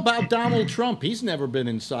 How about Donald Trump? He's never been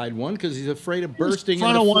inside one because he's afraid of bursting in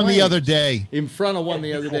front of one the other day. In front of one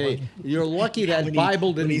the other day. You're lucky that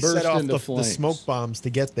Bible didn't burst into flames. The smoke bombs to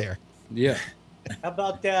get there. Yeah. How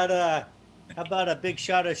about that? How about a big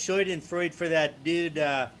shot of Schadenfreude for that dude?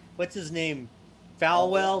 What's his name?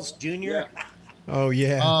 Falwell's Jr. Yeah. Oh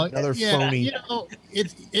yeah, another phony. You know,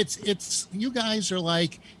 it's you guys are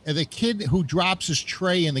like the kid who drops his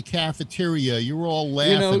tray in the cafeteria. You're all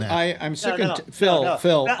laughing. I'm sick of Phil.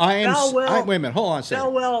 Phil, wait a minute. Hold on a second.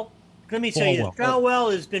 Falwell. Let me tell you,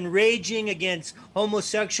 Falwell has been raging against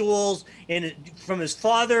homosexuals, and from his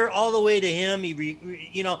father all the way to him.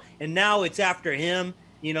 And now it's after him.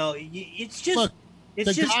 It's just look. The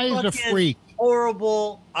guy is a freak.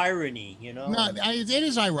 Horrible irony, No, it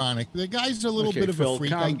is ironic. The guy's a little bit of a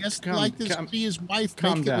freak. I guess like to see his wife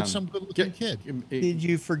make it with some good-looking kid. Did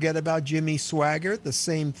you forget about Jimmy Swaggart? The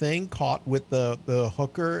same thing, caught with the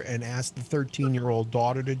hooker and asked the 13-year-old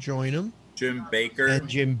daughter to join him. Jim Baker. And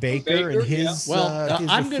Jim Baker and his his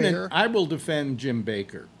affair. I will defend Jim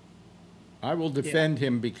Baker. I will defend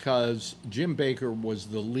him because Jim Baker was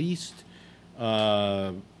the least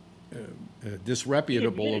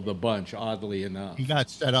disreputable of the bunch, oddly enough. He got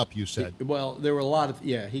set up, you said. Well, there were a lot of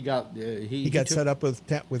he got he got set up with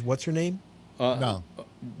what's her name? No.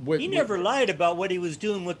 He never lied about what he was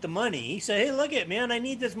doing with the money. He said, "Hey, look it, man, I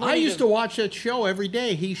need this money." I used to watch that show every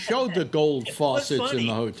day. He showed the gold faucets in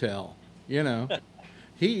the hotel. He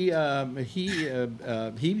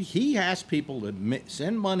asked people to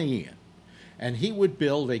send money in, and he would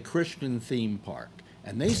build a Christian theme park.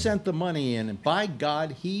 And they sent the money in, and by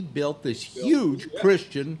God, he built this huge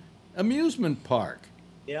Christian amusement park.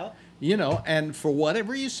 Yeah. And for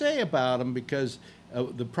whatever you say about him, because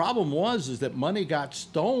the problem is that money got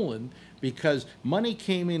stolen because money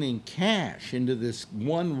came in cash into this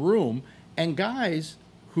one room, and guys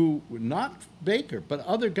who were not Baker, but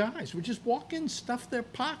other guys would just walk in, stuff their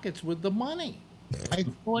pockets with the money. I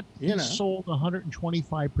thought he sold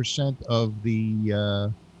 125% of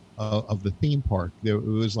the theme park. It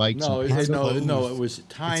was like it was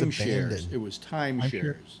timeshares. It was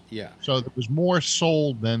timeshares. Yeah. So there was more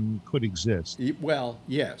sold than could exist. Well,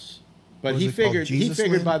 yes, but he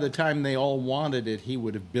figured by the time they all wanted it, he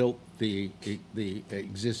would have built the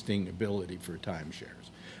existing ability for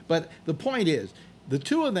timeshares. But the point is, the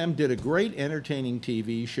two of them did a great entertaining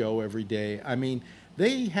TV show every day. I mean,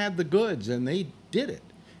 they had the goods and they did it.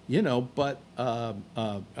 But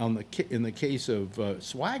in the case of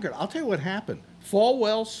Swaggart, I'll tell you what happened.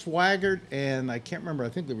 Falwell, Swaggart, and I can't remember, I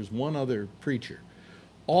think there was one other preacher,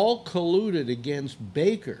 all colluded against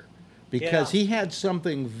Baker because he had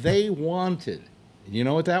something they wanted. You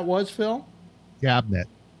know what that was, Phil? Gabnet.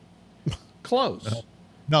 Close.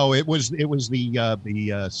 No, it was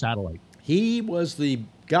the satellite. He was the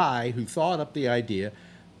guy who thought up the idea,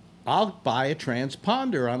 I'll buy a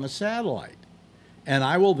transponder on the satellite. And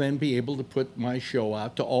I will then be able to put my show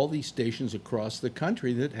out to all these stations across the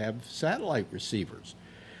country that have satellite receivers.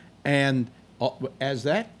 And as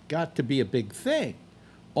that got to be a big thing,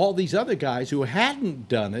 all these other guys who hadn't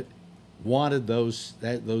done it wanted those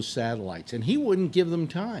satellites. And he wouldn't give them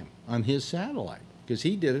time on his satellite because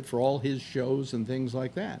he did it for all his shows and things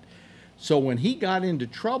like that. So when he got into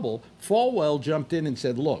trouble, Falwell jumped in and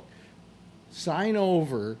said, look, sign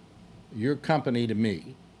over your company to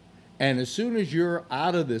me. And as soon as you're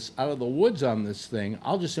out of the woods on this thing,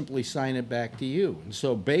 I'll just simply sign it back to you. And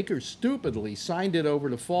so Baker stupidly signed it over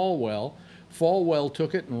to Falwell. Falwell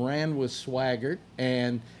took it and ran with Swaggart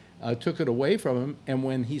and took it away from him. And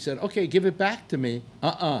when he said, okay, give it back to me,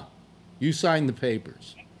 you signed the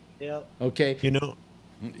papers. Yeah. Okay.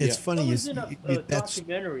 It's funny. I was in a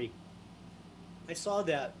documentary. I saw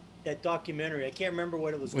that documentary. I can't remember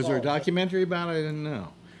what it was called. Was there a documentary about it? I didn't know.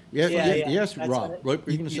 Yes, Rob. What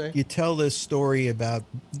were you going to say? You tell this story about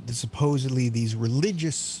supposedly these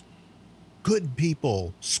religious good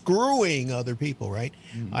people screwing other people, right?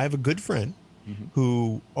 Mm-hmm. I have a good friend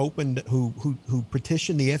who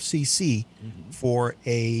petitioned the FCC for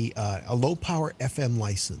a low power FM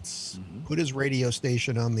license, put his radio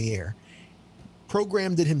station on the air,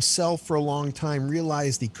 programmed it himself for a long time,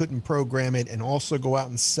 realized he couldn't program it and also go out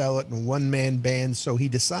and sell it in one-man band, so he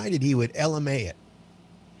decided he would LMA it.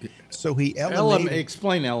 So he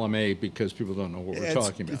explain LMA because people don't know what we're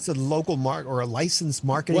talking about. It's a local or a licensed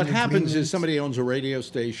marketing. What happens is somebody owns a radio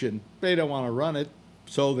station. They don't want to run it,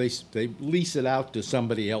 so they lease it out to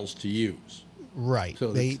somebody else to use. Right.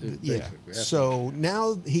 So So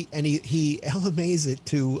now he LMAs it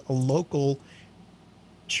to a local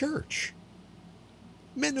church.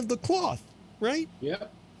 Men of the Cloth, right?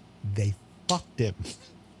 Yep. They fucked him.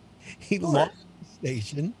 He lost the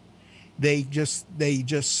station. They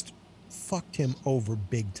just fucked him over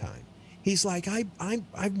big time. He's like, I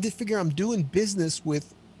figure I'm doing business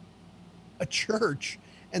with a church,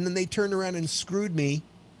 and then they turned around and screwed me,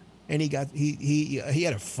 and he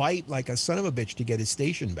had a fight like a son of a bitch to get his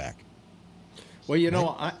station back. Well, you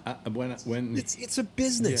know, when it's a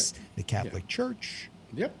business, the Catholic Church.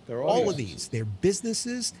 Yep, they're all of these. They're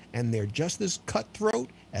businesses, and they're just as cutthroat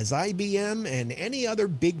as IBM and any other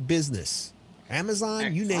big business.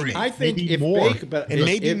 Amazon, you name it. I think maybe more,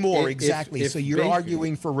 maybe more. Exactly. So you're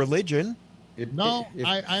arguing for religion.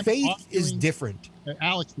 Faith is different.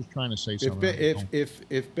 Alex was trying to say something.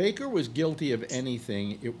 If Baker was guilty of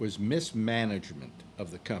anything, it was mismanagement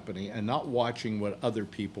of the company and not watching what other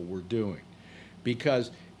people were doing,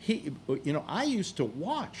 because I used to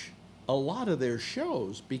watch a lot of their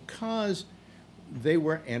shows because they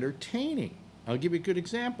were entertaining. I'll give you a good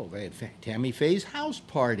example. They had Tammy Faye's House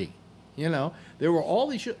Party. You know, there were all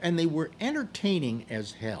these shows, and they were entertaining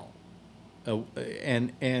as hell.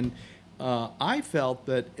 I felt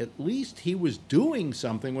that at least he was doing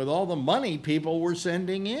something with all the money people were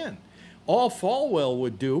sending in. All Falwell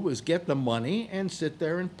would do was get the money and sit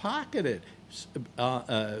there and pocket it.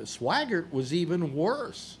 Swaggart was even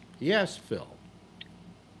worse. Yes, Phil.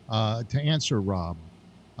 To answer Rob,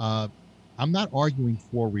 I'm not arguing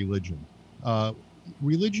for religion.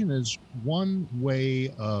 Religion is one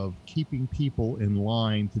way of keeping people in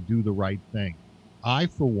line to do the right thing. I,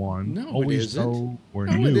 for one, always know or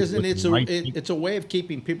knew. It isn't. It's a way of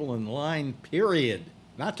keeping people in line, period.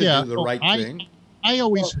 Not to do the right thing. I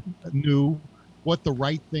always knew what the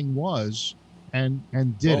right thing was and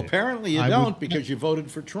did it. Apparently you don't, because you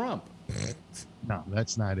voted for Trump. No,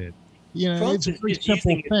 that's not it. You know, it's a pretty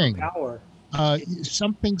simple thing.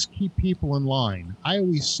 Some things keep people in line. I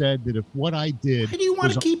always said that if what I did... How do you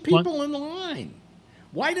want to keep people in line?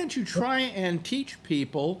 Why don't you try and teach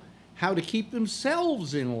people how to keep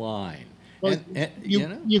themselves in line? Well,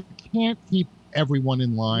 you can't keep everyone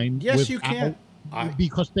in line. Yes, you can.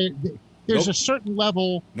 Because there's a certain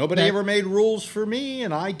level... Nobody ever made rules for me,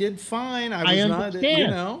 and I did fine. I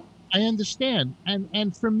understand.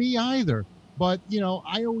 And for me either. But,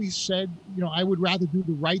 I always said, I would rather do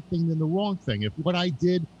the right thing than the wrong thing. If what I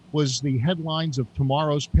did was the headlines of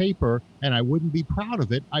tomorrow's paper and I wouldn't be proud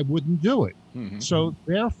of it, I wouldn't do it. Mm-hmm. So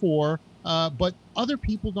therefore, but other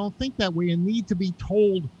people don't think that way and need to be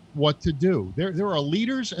told what to do. There are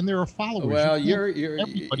leaders and there are followers. Well,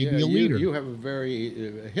 everybody be a leader. You have a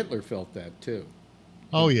very, Hitler felt that too.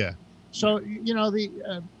 Oh, yeah. So,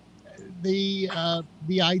 the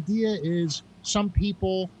idea is, some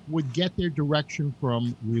people would get their direction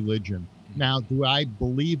from religion. Now, do I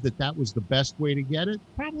believe that was the best way to get it?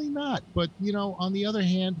 Probably not. But, on the other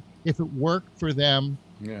hand, if it worked for them,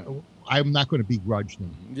 I'm not going to begrudge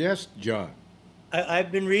them. Yes, John.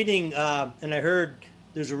 I've been reading, and I heard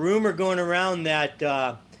there's a rumor going around that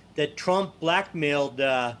Trump blackmailed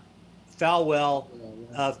Falwell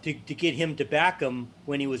to get him to back him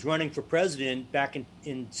when he was running for president back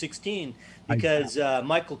in 16, because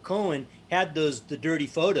Michael Cohen had the dirty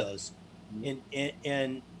photos, and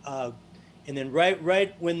then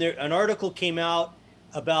right when an article came out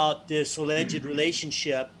about this alleged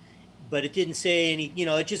relationship, but it didn't say any,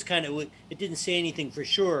 it didn't say anything for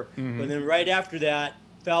sure. Mm-hmm. But then right after that,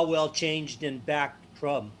 Falwell changed and backed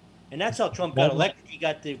Trump, and that's how Trump got elected. He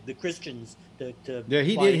got the Christians to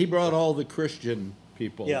he did. He brought all the Christian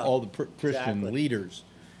people, all the Christian leaders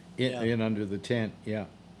in under the tent. Yeah.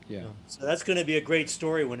 So that's going to be a great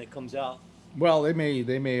story when it comes out. Well, they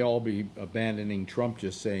may all be abandoning Trump,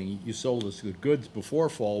 just saying, you sold us the goods before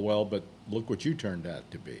Falwell, but look what you turned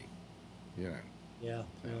out to be. Yeah.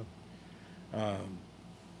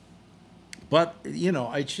 But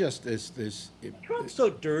it's just Trump's so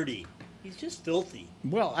dirty. He's just filthy.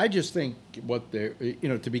 Well, I just think what they're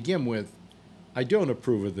to begin with, I don't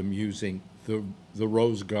approve of them using the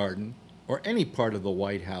Rose Garden or any part of the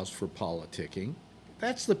White House for politicking.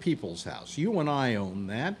 That's the people's house. You and I own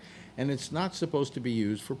that, and it's not supposed to be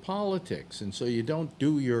used for politics. And so you don't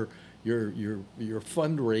do your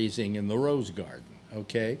fundraising in the Rose Garden.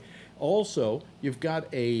 Okay. Also, you've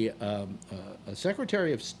got a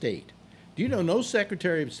Secretary of State. Do you know no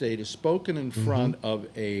Secretary of State has spoken in front of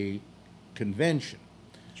a convention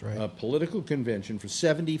right. political convention for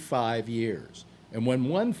 75 years. And when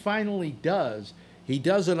one finally does, he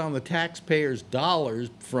does it on the taxpayers' dollars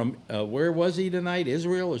from, where was he tonight?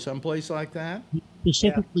 Israel or someplace like that? He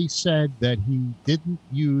specifically said that he didn't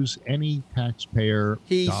use any taxpayer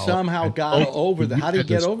He dollars somehow and got spoke over there. How did he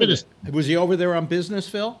get as a over there? citizen. Was he over there on business,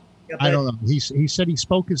 Phil? Yeah, I but don't know. He said he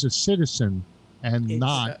spoke as a citizen and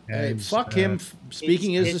not as fuck him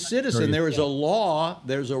speaking as a citizen. There is yeah. a law,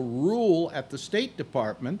 there's a rule at the State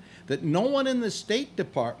Department that no one in the State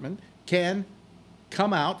Department can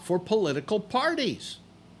come out for political parties.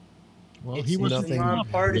 Well, It's he was nothing-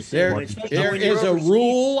 nonpartisan, There especially there when you're is a overseas.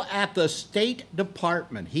 rule at the State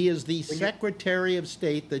Department. He is the Secretary of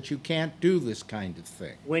State that you can't do this kind of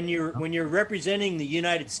thing. When you're representing the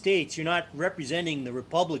United States, you're not representing the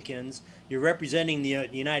Republicans. You're representing the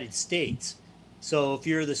United States. So if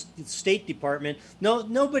you're the State Department,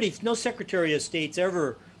 no Secretary of State's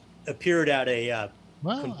ever appeared at a.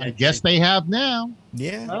 Well, I convention. guess they have now.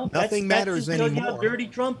 Yeah, Well, nothing that's matters just shows you anymore. how dirty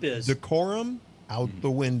Trump is. Decorum out the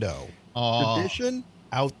window. Oh. Tradition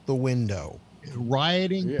out the window.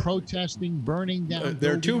 Rioting, Yeah. protesting, burning down.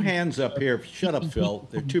 There are two buildings, hands up here. Shut up, keeping Phil. people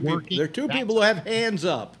There are from two people. working. There are two That's- people who have hands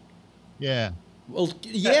up. Yeah. Well,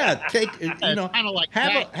 yeah, take you know, kinda like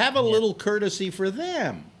have that. a little courtesy for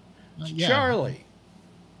them, Yeah. Charlie,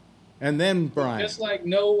 and then Brian. Just like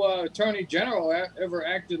no attorney general ever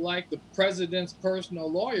acted like the president's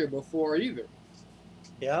personal lawyer before either.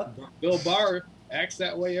 Yeah. Bill Barr acts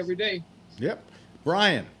that way every day. Yep,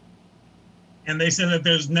 Brian. And they said that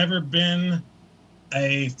there's never been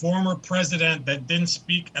a former president that didn't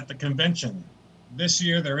speak at the convention. This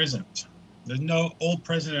year, there isn't. There's no old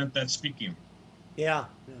president that's speaking. Yeah.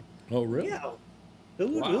 Oh, really? Yeah.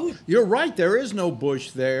 Who? Wow. You're right. There is no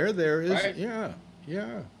Bush there. There is. Right. Yeah.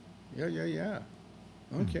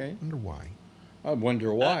 Okay. Wonder why. I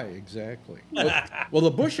wonder why exactly. Well, the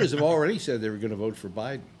Bushes have already said they were going to vote for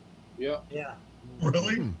Biden. Yeah. Yeah.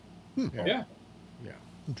 Really? Yeah. Yeah.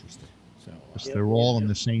 Interesting. So. They're all in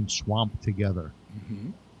the same swamp together.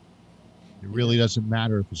 It really doesn't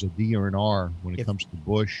matter if it's a D or an R when it comes to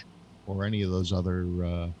Bush or any of those other.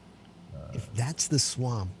 If that's the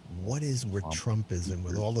swamp, what is where Trump is and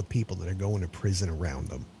with all the people that are going to prison around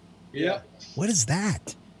them? Yeah. What is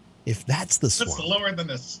that? If that's the It's swamp. lower than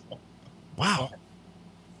this. Wow.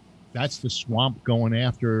 That's the swamp going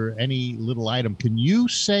after any little item. Can you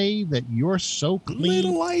say that you're so clean?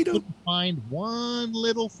 Little item. Couldn't find one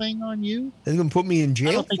little thing on you? They're going to put me in I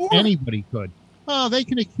jail don't think for it? anybody could. Oh, they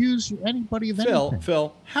can accuse anybody of anything.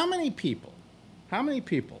 Phil, how many people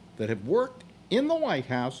that have worked in the White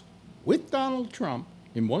House with Donald Trump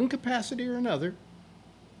in one capacity or another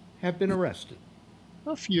have been arrested?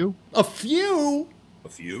 A few. A few? A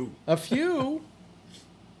few. A few?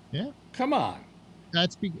 Yeah. Come on.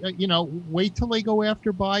 That's wait till they go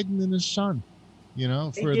after Biden and his son, They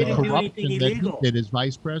for the didn't do corruption anything that he illegal. did as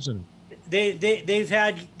vice president. They've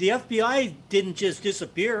had the FBI didn't just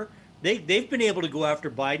disappear. They've been able to go after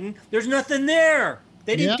Biden. There's nothing there.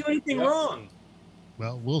 They didn't do anything wrong.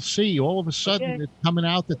 Well, we'll see. All of a sudden, it's coming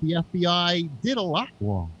out that the FBI did a lot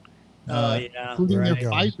wrong, including their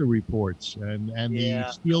Right. FISA reports and the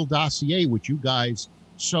Steele dossier, which you guys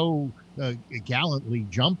so gallantly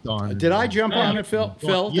jumped on. Did I jump on it, Phil?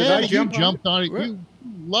 Phil, Yeah, did I you jump jumped on it. Right. You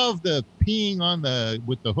love the peeing on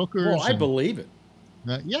with the hookers. Well, I and- believe it.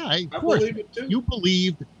 yeah, of I course. believe it too. You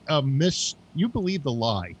believed you believed the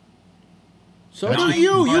lie. So Nine do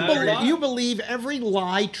you. hundred- You believe every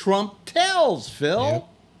lie Trump tells, Phil. Yep.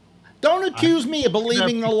 Don't accuse me of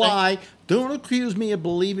believing the everything. lie. Don't accuse me of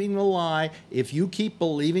believing the lie if you keep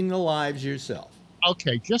believing the lies yourself.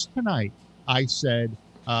 Okay, just tonight I said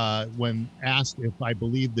when asked if I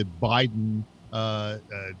believed that Biden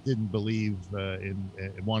didn't believe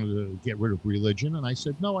wanted to get rid of religion, and I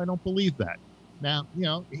said no, I don't believe that. Now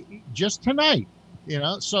just tonight,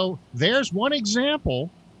 so there's one example,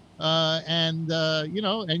 and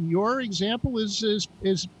your example is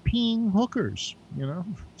peeing hookers.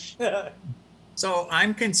 So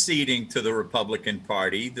I'm conceding to the Republican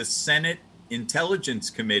Party. The Senate Intelligence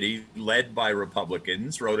Committee, led by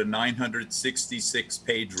Republicans, wrote a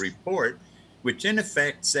 966-page report, which in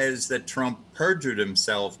effect says that Trump perjured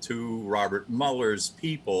himself to Robert Mueller's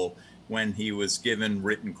people when he was given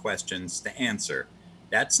written questions to answer.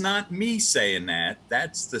 That's not me saying that.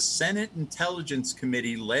 That's the Senate Intelligence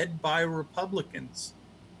Committee, led by Republicans.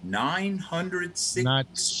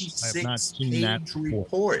 966-page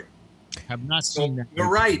report. Have not So seen that. you're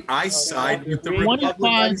right. I side with the 25,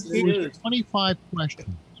 Republicans. it was 25 questions.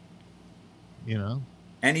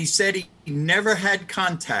 And he said he never had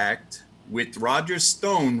contact with Roger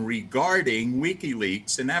Stone regarding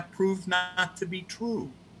WikiLeaks, and that proved not to be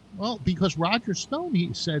true. Well, because Roger Stone,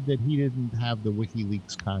 he said that he didn't have the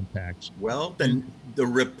WikiLeaks contacts. Well, then the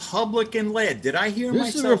Republican-led. Did I hear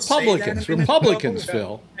This is myself say that? Republicans. Republicans,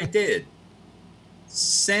 Phil. I did.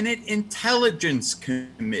 Senate Intelligence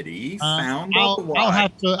Committee found I'll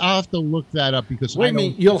have to look that up because wait a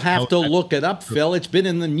minute, you'll have to look it up, Phil. It's been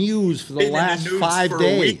in the news for the last 5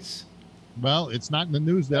 days. Well, it's not in the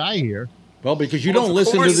news that I hear. Well, because you don't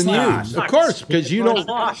listen to the news. Of course, because you don't.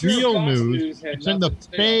 Real news. It's in the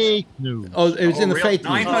fake news. Oh, it's in the fake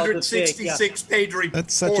news. 966-page report.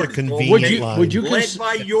 That's such a convenient line. Led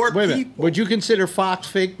by your wait a minute. people. Would you consider Fox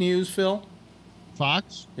fake news, Phil?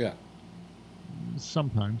 Fox? Yeah.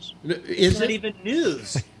 Sometimes. Is not it even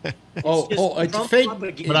news? It's fake.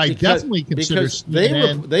 But I definitely consider because they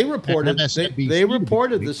CNN reported and MSNBC they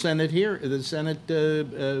reported to be the Senate here, the Senate.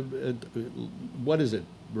 What is it?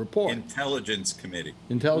 Report. Intelligence Committee.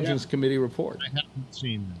 Intelligence Committee report. I haven't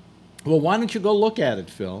seen that. Well, why don't you go look at it,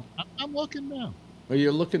 Phil? I'm looking now. Well,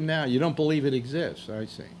 you're looking now. You don't believe it exists. I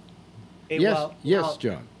see. Hey, yes,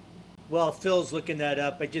 John. Well, Phil's looking that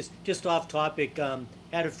up. I just off topic.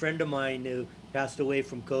 Had a friend of mine who passed away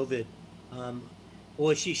from COVID.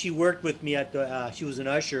 Well, she worked with me at the. She was an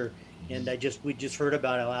usher, and we just heard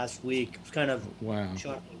about it last week. It was kind of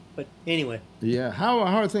shocking. But anyway. Yeah. How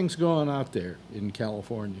are things going out there in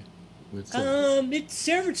California?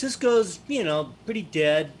 San Francisco's pretty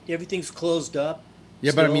dead. Everything's closed up.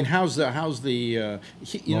 Yeah, but I mean, how's the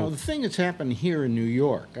the thing that's happened here in New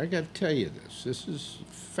York? I got to tell you this. This is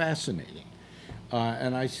fascinating.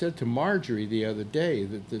 And I said to Marjorie the other day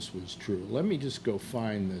that this was true. Let me just go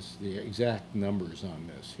find the exact numbers on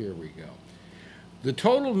this. Here we go. The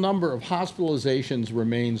total number of hospitalizations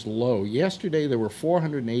remains low. Yesterday, there were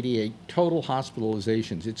 488 total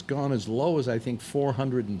hospitalizations. It's gone as low as, I think,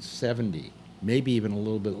 470, maybe even a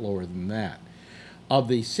little bit lower than that. Of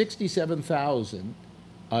the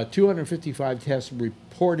 67,255 tests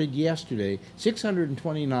reported yesterday,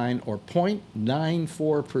 629, or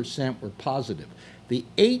 0.94%, were positive. The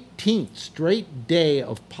 18th straight day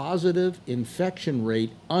of positive infection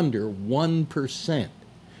rate under 1%.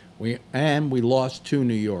 We lost 2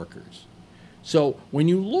 New Yorkers. So when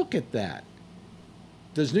you look at that,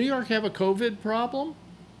 does New York have a COVID problem?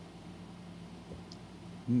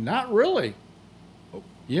 Not really.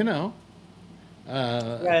 You know.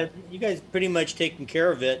 Yeah, you guys pretty much taking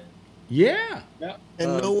care of it. Yeah.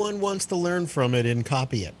 And no one wants to learn from it and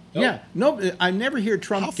copy it. Yeah. No, I never hear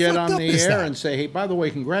Trump get on the air and say, hey, by the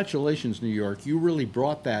way, congratulations, New York. You really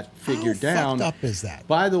brought that figure down. How fucked up is that?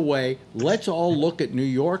 By the way, let's all look at New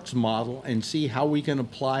York's model and see how we can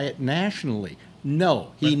apply it nationally.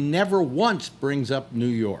 No, he never once brings up New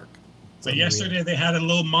York. So yesterday they had a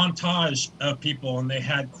little montage of people, and they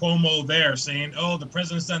had Cuomo there saying, "Oh, the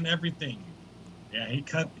president's done everything." Yeah, he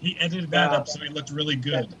edited that up so he looked really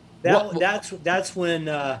good. That's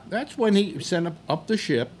when he sent up the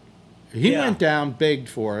ship. He went down, begged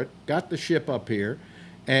for it, got the ship up here,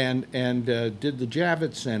 and did the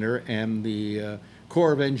Javits Center, and the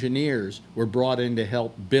Corps of Engineers were brought in to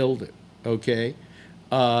help build it. Okay,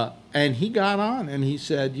 and he got on and he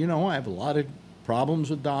said, I have a lot of problems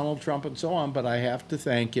with Donald Trump and so on, but I have to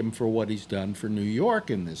thank him for what he's done for New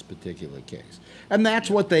York in this particular case, and that's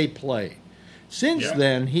what they played. Since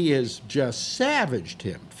then, he has just savaged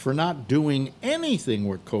him for not doing anything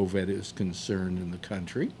where COVID is concerned in the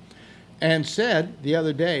country, and said the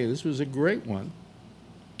other day, this was a great one,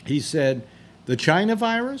 he said, the China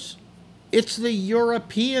virus, it's the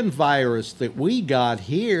European virus that we got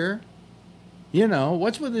here.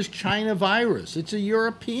 What's with this China virus? It's a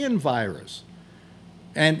European virus.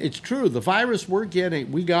 And it's true, the virus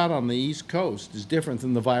we got on the East Coast is different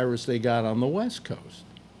than the virus they got on the West Coast.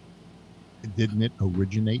 Didn't it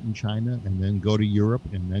originate in China and then go to Europe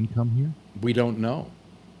and then come here? We don't know.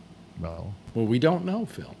 Well, we don't know,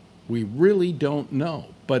 Phil. We really don't know.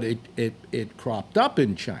 But it cropped up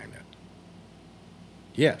in China.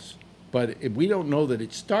 Yes. But we don't know that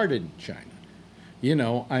it started in China.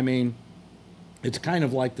 It's kind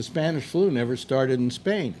of like the Spanish flu never started in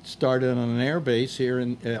Spain. It started on an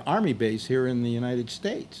army base here in the United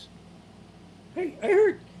States. I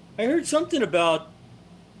heard something about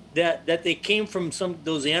that they came from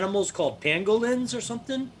those animals called pangolins or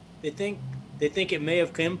something. They think it may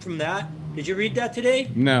have come from that. Did you read that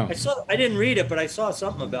today? No. I didn't read it, but I saw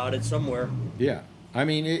something about it somewhere. Yeah.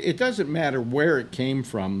 It doesn't matter where it came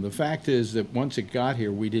from. The fact is that once it got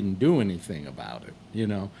here, we didn't do anything about it.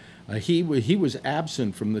 He was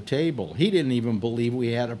absent from the table. He didn't even believe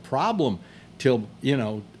we had a problem till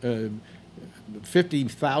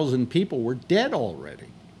 50,000 people were dead already.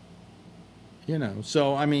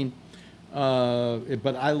 So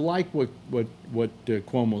But I like what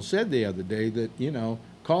Cuomo said the other day, that, you know,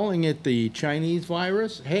 calling it the Chinese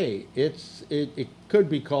virus, hey, it could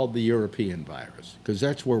be called the European virus, because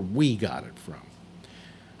that's where we got it from.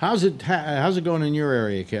 How's it going in your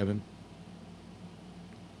area, Kevin?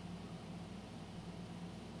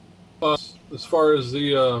 As far as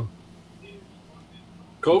the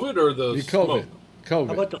COVID or the COVID? COVID.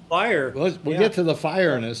 How about the fire? We'll get to the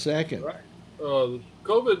fire in a second. Right.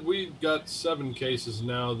 COVID, we've got 7 cases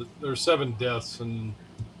now. There's 7 deaths and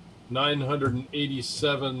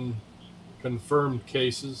 987 confirmed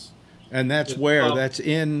cases. And that's where? That's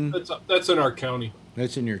in our county.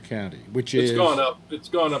 That's in your county, which it's gone up. It's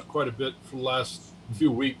gone up quite a bit for the last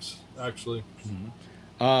few weeks, actually.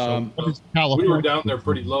 Mm-hmm. We were down there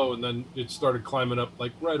pretty low, and then it started climbing up,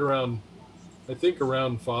 like right around, I think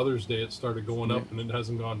around Father's Day, it started going up, and it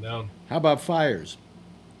hasn't gone down. How about fires?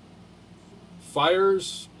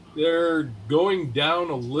 Fires, they're going down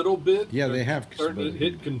a little bit. Yeah, they have started to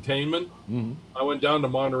hit containment. Mm-hmm. I went down to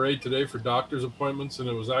Monterey today for doctor's appointments, and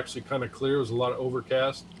it was actually kind of clear. It was a lot of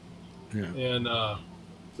overcast. Yeah. And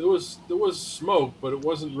there was smoke, but it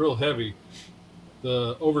wasn't real heavy.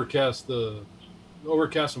 The overcast, and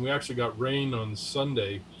we actually got rain on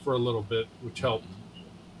Sunday for a little bit, which helped.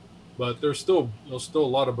 But there's still a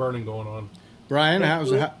lot of burning going on. Brian,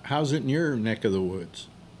 how's it in your neck of the woods?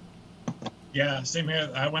 Yeah, same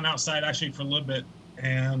here. I went outside actually for a little bit,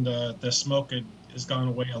 and the smoke has gone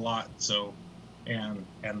away a lot. So, and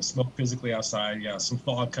the smoke physically outside, yeah, some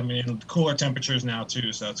fog coming in, cooler temperatures now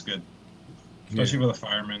too, so that's good, especially for the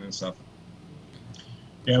firemen and stuff.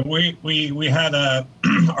 Yeah, we had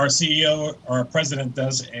our CEO, our president,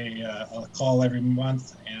 does a call every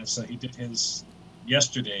month, and so he did his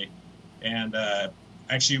yesterday, and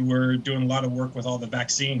actually we're doing a lot of work with all the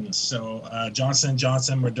vaccines. So Johnson &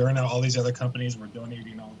 Johnson, Moderna, all these other companies, we're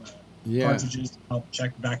donating all the cartridges to help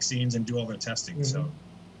check vaccines and do all their testing. Mm-hmm. So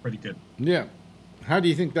pretty good. Yeah. How do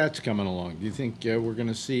you think that's coming along? Do you think we're going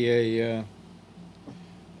to see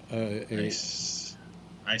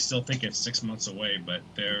I still think it's 6 months away, but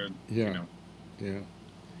they're, you know. Yeah.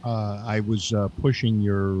 I was pushing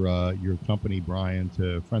your company, Brian,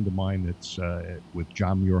 to a friend of mine that's with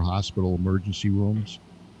John Muir Hospital emergency rooms,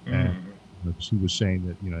 and he was saying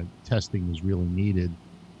that, you know, testing is really needed,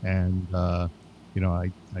 and you know,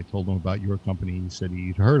 I told him about your company. He said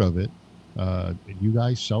he'd heard of it. Did you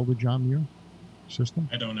guys sell the John Muir system?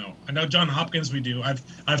 I don't know. I know John Hopkins we do.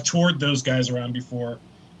 I've toured those guys around before.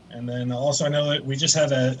 And then also I know that we just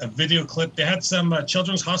had a video clip. They had some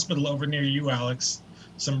children's hospital over near you, Alex,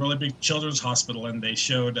 some really big children's hospital, and they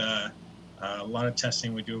showed a lot of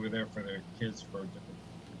testing we do over there for their kids.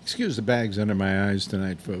 Excuse the bags under my eyes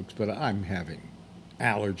tonight, folks, but I'm having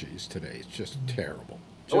allergies today. It's just terrible.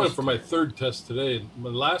 I went for my 3rd test today. My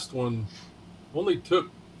last one only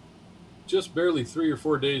took just barely 3 or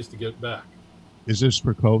 4 days to get back. Is this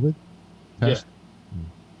for COVID test? Yeah.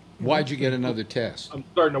 Why'd you get another test? I'm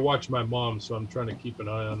starting to watch my mom, so I'm trying to keep an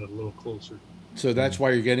eye on it a little closer. So that's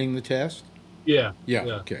why you're getting the test? Yeah. Yeah.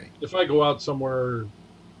 Okay. If I go out somewhere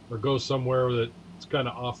or go somewhere that's kind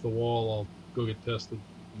of off the wall, I'll go get tested.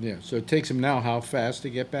 Yeah. So it takes them now how fast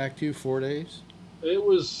to get back to you? 4 days? It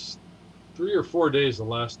was 3 or 4 days the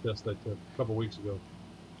last test I took a couple weeks ago.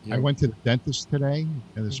 I went to the dentist today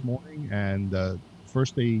and this morning, and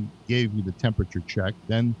first they gave you the temperature check,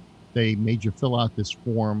 then they made you fill out this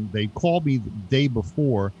form. They called me the day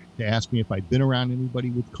before to ask me if I'd been around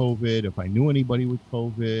anybody with COVID, if I knew anybody with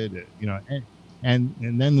COVID, you know, and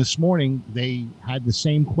then this morning they had the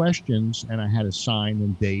same questions, and I had a sign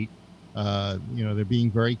and date. You know, they're being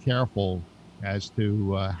very careful as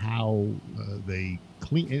to how they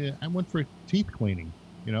clean. I went for teeth cleaning.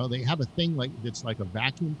 You know, they have a thing like it's like a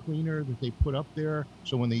vacuum cleaner that they put up there.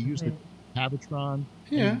 So when they use the Cavitron,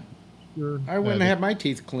 yeah. I went and had my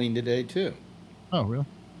teeth cleaned today, too. Oh, really?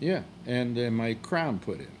 Yeah, and my crown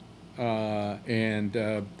put in. And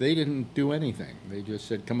they didn't do anything. They just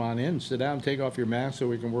said, come on in, sit down, take off your mask so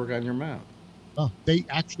we can work on your mouth. Oh, they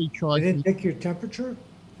actually charge... They didn't take your temperature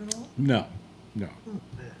at all? No. Oh,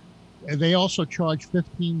 and they also charge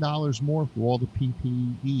 $15 more for all the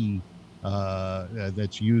PPE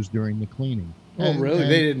that's used during the cleaning. Oh, really?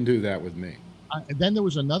 They didn't do that with me. Then there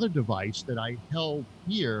was another device that I held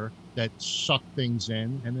here that sucked things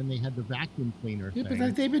in, and then they had the vacuum cleaner thing.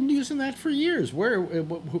 But they've been using that for years.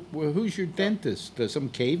 Who's your dentist? Some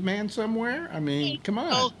caveman somewhere? I mean, come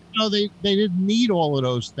on. No, they didn't need all of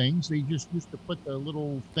those things. They just used to put the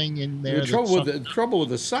little thing in there. The trouble with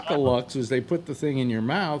the Suckalux is they put the thing in your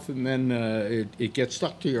mouth, and then it gets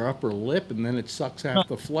stuck to your upper lip, and then it sucks half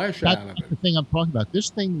the flesh out of it. That's the thing I'm talking about. This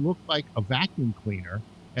thing looked like a vacuum cleaner,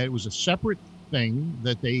 And it was a separate thing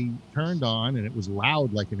that they turned on, and it was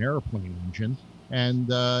loud like an airplane engine. And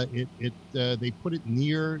they put it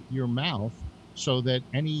near your mouth so that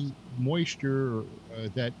any moisture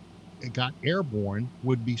that got airborne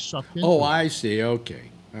would be sucked into. Oh, I see. Okay,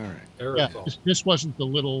 all right. Yeah, this wasn't the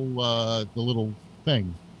little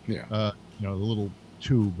thing. Yeah. The little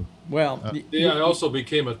tube. Well, I also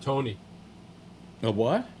became a Tony. A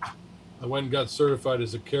what? I went and got certified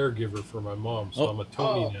as a caregiver for my mom, so I'm a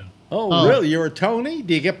Tony now. Oh, really? You're a Tony?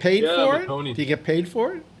 Do you get paid for I'm a it? Tony. Do you get paid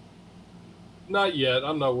for it? Not yet.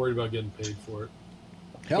 I'm not worried about getting paid for it.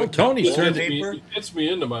 Hell, Tony's turned it gets me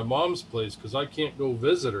into my mom's place because I can't go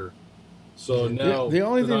visit her. So now the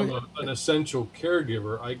only that thing, I'm an essential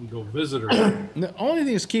caregiver, I can go visit her. The only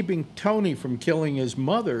thing that's keeping Tony from killing his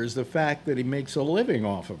mother is the fact that he makes a living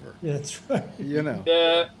off of her. That's right. You know.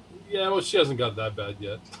 Yeah. Well, she hasn't got that bad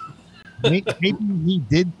yet. Maybe he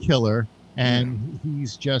did kill her, and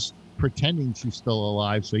he's just pretending she's still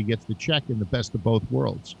alive, so he gets the check in the best of both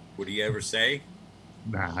worlds. Would he ever say?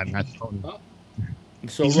 Nah, not Tony.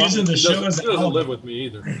 So He's using the show as he doesn't live with me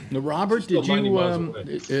either. Now, Robert, She's still 90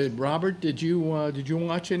 miles away. Robert, did you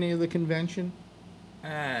watch any of the convention?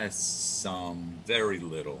 Some, very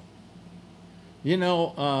little. You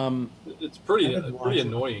know, it's pretty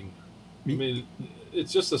annoying. I mean,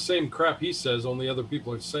 it's just the same crap he says, only other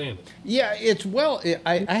people are saying it. Yeah,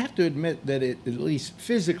 I have to admit that it, at least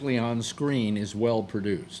physically on screen, is well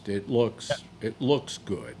produced. It looks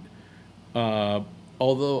good.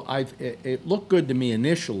 Although it looked good to me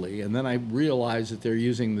initially, and then I realized that they're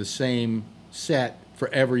using the same set for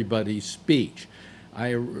everybody's speech.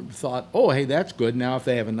 I thought, oh, hey, that's good. Now if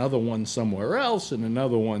they have another one somewhere else and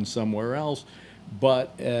another one somewhere else,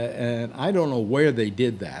 but and I don't know where they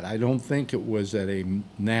did that. I don't think it was at a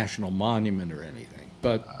national monument or anything.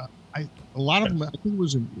 But a lot of them, I think it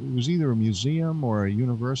was either a museum or a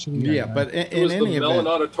university. Yeah, but it was any the Mellon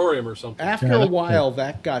Auditorium or something. After a while,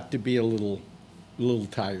 that got to be a little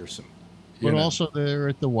tiresome. But also they're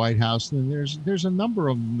at the White House, and there's a number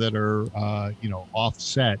of them that are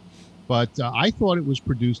offset. But I thought it was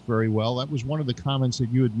produced very well. That was one of the comments that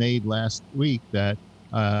you had made last week, that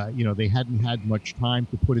they hadn't had much time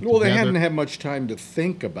to put it together. Well, they hadn't had much time to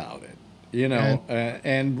think about it,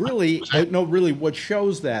 and really, really what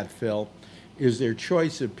shows that, Phil, is their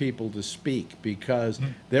choice of people to speak, because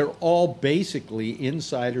they're all basically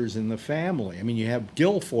insiders in the family. I mean, you have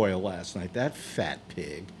Guilfoyle last night, that fat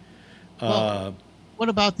pig. Well, what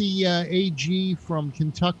about the AG from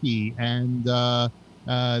Kentucky and the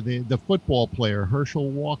football player Herschel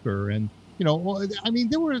Walker? And I mean,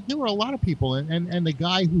 there were a lot of people, and the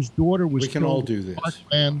guy whose daughter was we can all do this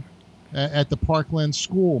at the Parkland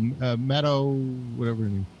School, Meadow, whatever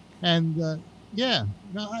it is. And yeah,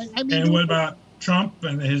 no, I mean. And what about Trump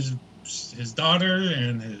and his daughter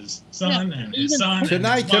and his son and his son?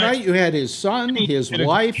 Tonight you had his son, his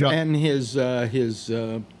wife, and his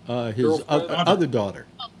other daughter.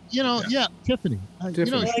 Tiffany.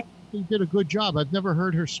 She did a good job. I've never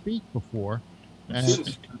heard her speak before. She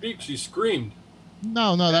didn't speak. She screamed.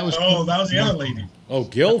 No, that was. Oh, that was the other lady. Oh,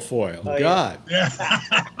 Guilfoyle. God. Yeah.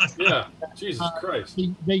 Yeah. Jesus Christ.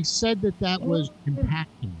 They said that was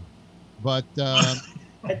impacting, but.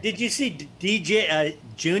 Did you see DJ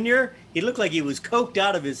Junior? He looked like he was coked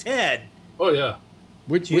out of his head. Oh yeah.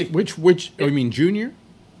 Which? Oh, you mean Junior?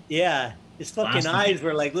 Yeah. His fucking eyes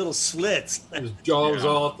were like little slits. His jaw was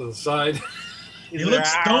all up to the side. He looked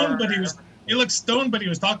stoned, but he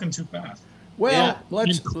was talking too fast. Well,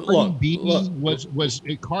 let's look. Was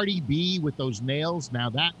Cardi B with those nails?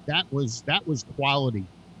 Now that was quality.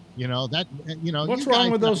 What's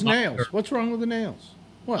wrong with those nails? What's wrong with the nails?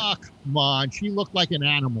 What? Oh, come on, she looked like an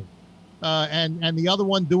animal. And the other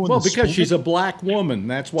one doing because she's a black woman.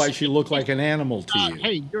 That's why she looked like an animal to you.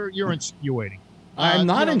 Hey, you're insinuating. I'm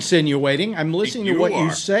not insinuating. I'm listening to what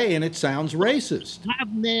you say, and it sounds racist.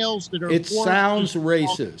 Have nails that are. It sounds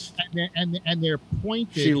racist. And they're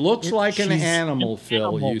pointed. She looks like an animal,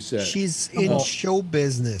 Phil. You said she's in show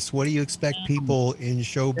business. What do you expect people in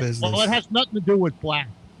show business? Well, it has nothing to do with black.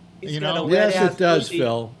 Yes, it does,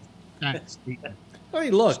 Phil.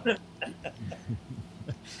 Hey, look.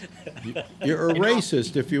 You're a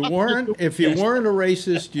racist. If you weren't a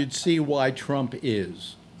racist, you'd see why Trump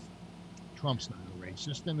is. Trump's not a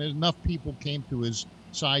racist, and there's enough people came to his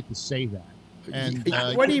side to say that. And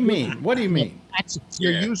what do you mean? What do you mean?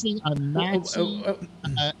 You're using a Nazi.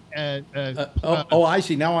 I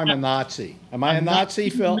see. Now I'm a Nazi. Am I a Nazi,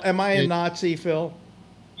 Phil? Am I a Nazi, Phil?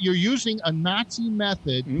 You're using a Nazi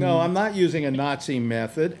method. No, I'm not using a Nazi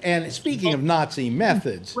method. And speaking of Nazi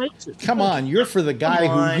methods, come on, you're for the guy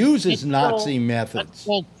who uses Nazi methods.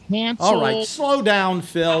 Well, cancel. All right, slow down,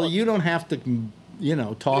 Phil. You don't have to,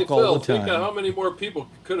 talk Phil, all the time. Think of how many more people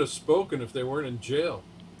could have spoken if they weren't in jail.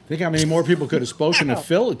 Think how many more people could have spoken if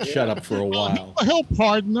Phil had shut up for a while. He'll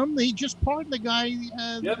pardon them. He just pardoned the guy.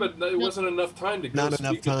 Yeah, but it wasn't enough time to go Not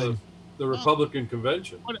enough speak at time. the Republican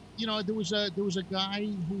convention. But, there was a guy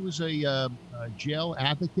who was a jail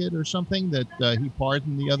advocate or something that he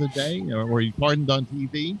pardoned the other day, or he pardoned on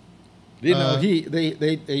TV.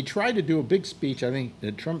 They tried to do a big speech. I think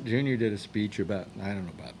that Trump Jr. did a speech about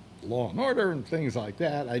about law and order and things like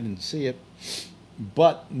that. I didn't see it,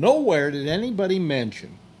 but nowhere did anybody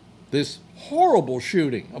mention this horrible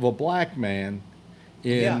shooting of a black man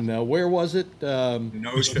in where was it?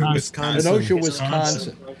 Kenosha, Wisconsin. Kenosha,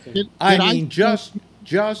 Wisconsin. I mean, just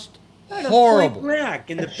horrible.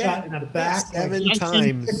 In the back, 7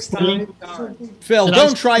 times. Phil, do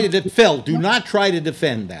not try to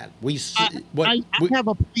defend that. I have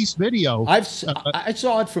a police video. I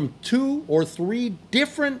saw it from 2 or 3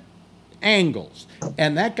 different angles,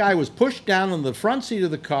 and that guy was pushed down on the front seat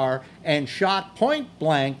of the car and shot point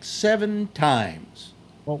blank 7 times.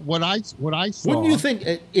 Well, what I saw. Wouldn't you think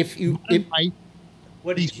he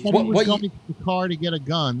was going to the car to get a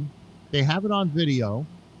gun? They have it on video.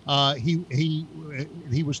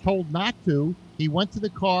 He was told not to. He went to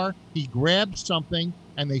the car. He grabbed something,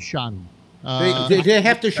 and they shot him. They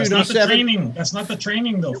have to shoot him 7. That's not the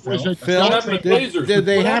training, though, Phil. Did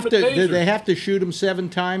they have to shoot him 7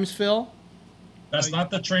 times, Phil? That's not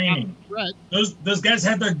the training. Those guys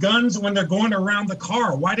have their guns when they're going around the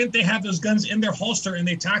car. Why didn't they have those guns in their holster and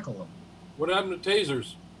they tackle them? What happened to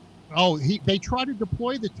tasers? Oh, they tried to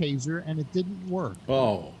deploy the taser and it didn't work.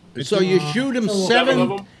 Oh, so you shoot him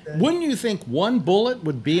 7. Wouldn't you think 1 bullet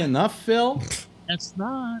would be enough, Phil? That's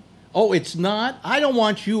not. Oh, it's not? I don't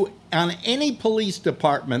want you on any police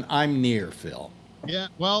department I'm near, Phil. Yeah,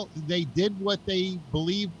 well, they did what they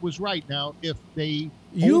believed was right. Now, if they...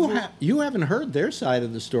 You haven't heard their side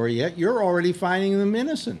of the story yet. You're already finding them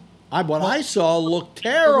innocent. What I saw looked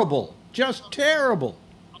terrible. Just terrible.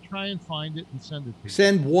 I'll try and find it and send it to you.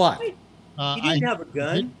 Send what? He didn't have a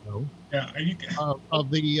gun.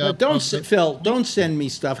 Phil, don't send me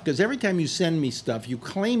stuff, because every time you send me stuff, you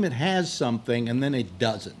claim it has something and then it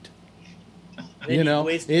doesn't.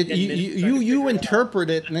 You interpret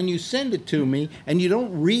it and then you send it to me, and you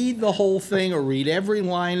don't read the whole thing or read every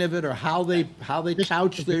line of it or how they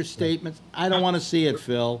couch their statements. I don't want to see it,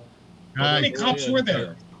 Phil. How many cops were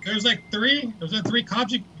there? There's like 3. There was 3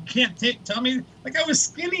 cops. You can't tell me. Like, I was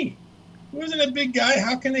skinny. He wasn't a big guy.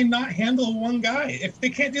 How can they not handle 1 guy? If they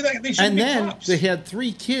can't do that, they should be cops. They had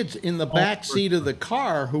 3 kids in the back seat of the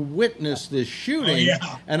car who witnessed this shooting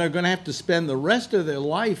and are going to have to spend the rest of their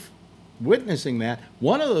life witnessing that.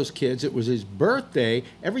 One of those kids, it was his birthday.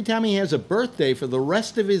 Every time he has a birthday for the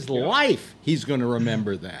rest of his life, he's going to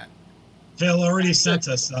remember that. Phil already sent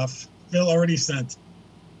us stuff. Phil already sent.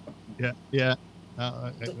 Yeah.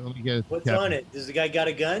 Let me get it. What's on it? Does the guy got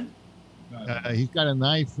a gun? He's got a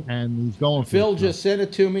knife, and he's going for Phil just sent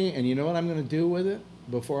it to me, and you know what I'm going to do with it?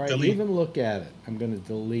 Before I even look at it, I'm going to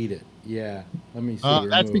delete it. Yeah, let me see.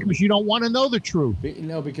 That's because you don't want to know the truth.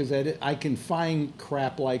 No, because I can find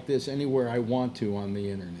crap like this anywhere I want to on the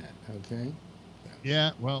internet. Okay.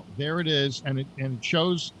 Yeah, well, there it is, and it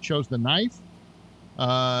shows the knife.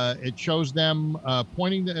 It shows them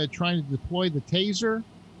trying to deploy the taser.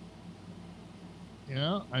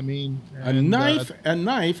 Yeah, I mean, a knife,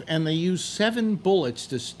 and they use 7 bullets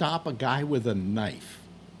to stop a guy with a knife.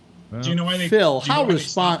 Do you know why they? Phil,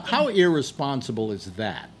 how irresponsible is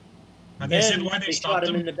that? They said why they stopped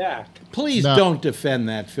him in the back. Please don't defend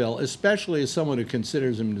that, Phil, especially as someone who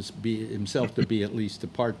considers himself to be at least a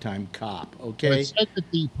part-time cop. Okay. Well, it said that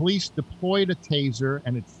the police deployed a taser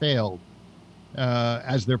and it failed,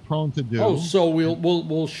 as they're prone to do. Oh, so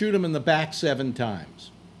we'll shoot him in the back 7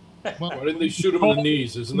 times. Why didn't they shoot him in the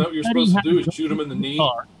knees? Isn't that what you're supposed to do? Is shoot him in the knee?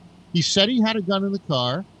 He said he had a gun in the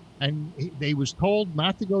car, and they was told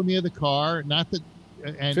not to go near the car, not to.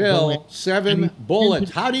 Phil, 7 bullets.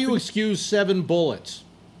 How do you excuse 7 bullets?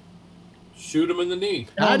 Shoot him in the knee.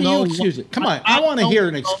 How do you excuse it? Come on, I want to hear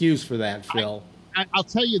an excuse for that, Phil. I'll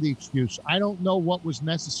tell you the excuse. I don't know what was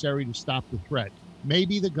necessary to stop the threat.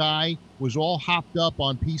 Maybe the guy was all hopped up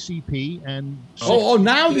on PCP and.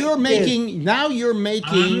 Now you're making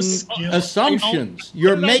assumptions.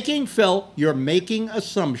 You're making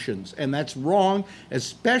assumptions, and that's wrong,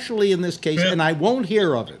 especially in this case. And I won't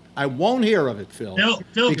hear of it. I won't hear of it, Phil,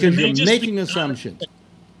 because you're making assumptions.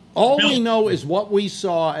 All we know is what we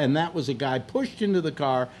saw, and that was a guy pushed into the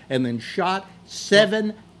car and then shot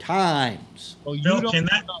 7 times. Well, Bill, can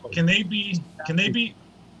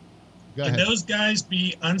those guys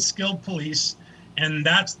be unskilled police, and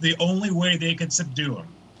that's the only way they could subdue him?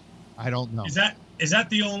 I don't know. Is that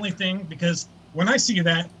the only thing? Because when I see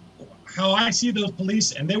that, how I see those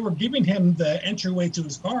police, and they were giving him the entryway to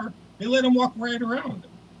his car, they let him walk right around.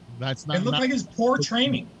 That's not. It looked like his poor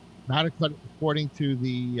training. Not according to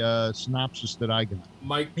the synopsis that I got.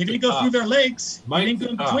 He didn't go through their legs. He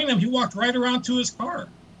didn't go between them. He walked right around to his car.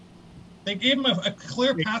 They gave him a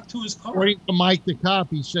clear path to his car. According to Mike the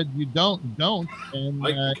cop, he said you don't, and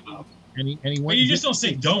he went. But you just don't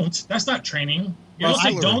say don't. That's not training. You don't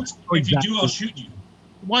say don't. If you do, I'll shoot you.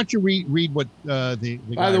 Why don't you read what the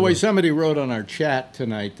By the way, somebody wrote on our chat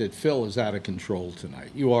tonight that Phil is out of control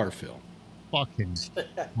tonight. You are, Phil. Fucking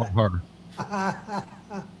her.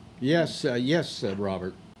 Yes,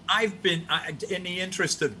 Robert. I've been, in the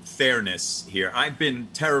interest of fairness here, I've been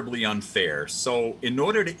terribly unfair. So in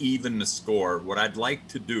order to even the score, what I'd like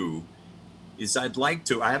to do is I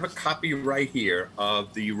have a copy right here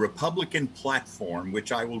of the Republican platform,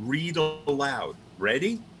 which I will read aloud.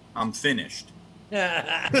 Ready? I'm finished. They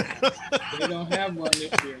don't have one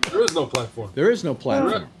this year. There is no platform. There is no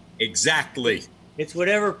platform. Exactly. It's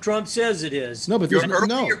whatever Trump says it is. No, but your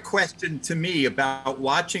earlier question to me about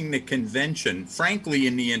watching the convention, frankly,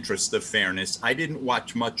 in the interest of fairness, I didn't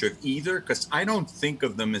watch much of either because I don't think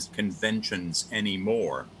of them as conventions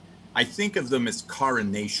anymore. I think of them as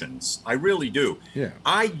coronations. I really do. Yeah.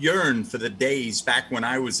 I yearn for the days back when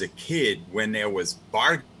I was a kid when there was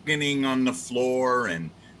bargaining on the floor and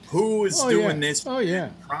who was doing this,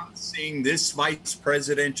 promising this vice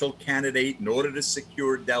presidential candidate in order to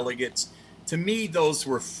secure delegates. To me, those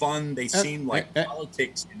were fun. They seemed like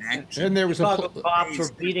politics in action. And there was cops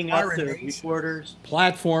were beating up the reporters.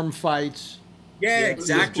 Platform fights. Yeah,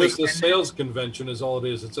 exactly. It's just a sales convention is all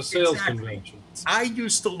it is. It's a sales convention. I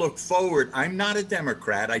used to look forward. I'm not a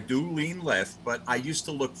Democrat. I do lean left, but I used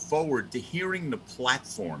to look forward to hearing the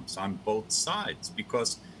platforms on both sides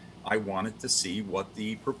because I wanted to see what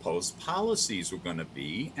the proposed policies were going to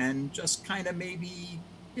be and just kind of maybe,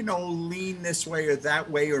 lean this way or that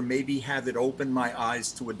way, or maybe have it open my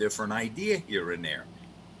eyes to a different idea here and there.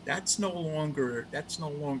 That's no longer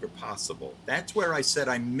possible. That's where I said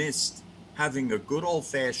I missed having a good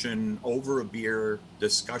old-fashioned over a beer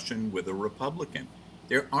discussion with a Republican.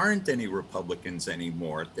 There aren't any Republicans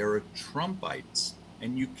anymore. There are Trumpites,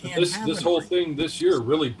 and you can't have this whole thing this year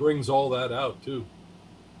really brings all that out too.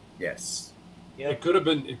 Yes. Yeah. It could have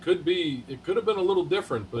been a little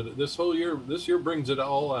different, but this year brings it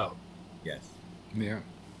all out. Yes. Yeah.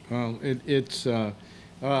 Well, it's I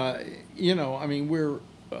mean, we're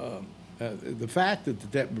the fact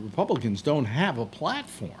that the Republicans don't have a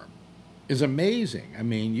platform is amazing. I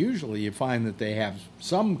mean, usually you find that they have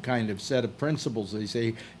some kind of set of principles. They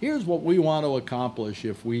say, here's what we want to accomplish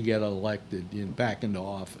if we get elected back into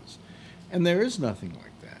office. And there is nothing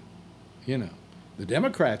like that. The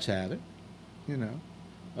Democrats had it, and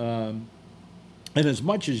as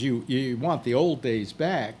much as you want the old days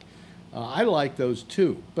back, I like those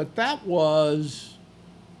too. But that was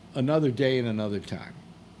another day and another time.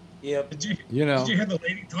 Yep. Did you hear the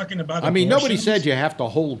lady talking about I mean, nobody said you have to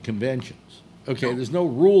hold conventions. Okay, no. There's no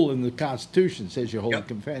rule in the Constitution that says you hold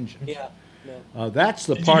conventions. Yeah. No. That's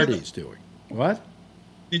the parties doing. What?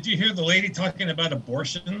 Did you hear the lady talking about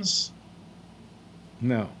abortions?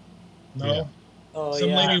 No. No? Yeah. Oh,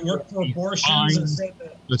 Some lady worked for abortions and said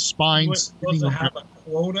that the spine she was supposed to have a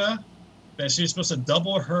quota, that she was supposed to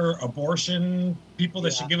double her abortion people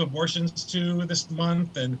that she give abortions to this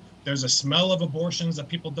month, and there's a smell of abortions that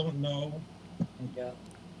people don't know. Yeah.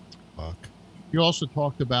 Fuck. You also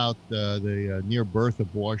talked about the near-birth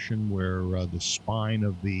abortion where the spine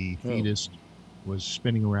of the fetus was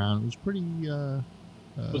spinning around. It was pretty.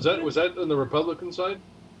 Was that on the Republican side?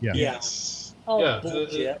 Yeah. Yes. Oh,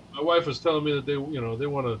 bullshit. My wife was telling me that the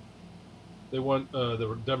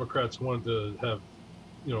Democrats want to have,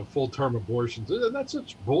 full-term abortions. That's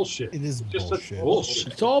such bullshit. It is just bullshit. such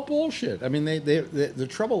bullshit. It's all bullshit. I mean, the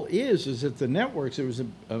trouble is that the networks. There was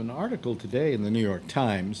an article today in the New York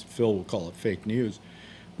Times. Phil will call it fake news.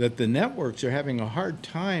 That the networks are having a hard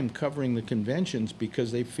time covering the conventions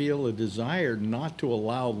because they feel a desire not to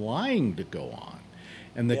allow lying to go on,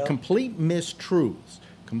 and the complete mistruths,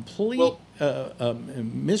 complete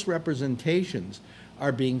misrepresentations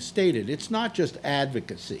are being stated. It's not just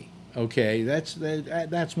advocacy. Okay, that's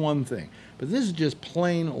one thing, but this is just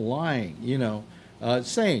plain lying.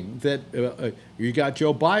 Saying that you got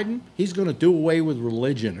Joe Biden, he's going to do away with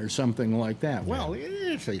religion or something like that. Well,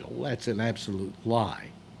 that's an absolute lie.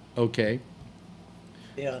 Okay.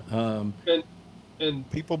 Yeah. And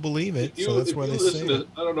people believe it, so that's why they say it.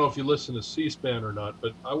 I don't know if you listen to C-SPAN or not,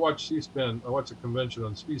 but I watch C-SPAN. I watch a convention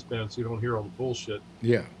on C-SPAN, so you don't hear all the bullshit.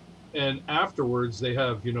 Yeah. And afterwards, they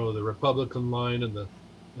have the Republican line and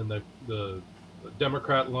the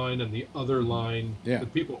Democrat line and the other line. Yeah.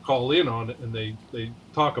 that people call in on it, and they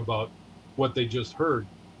talk about what they just heard,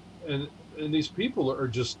 and these people are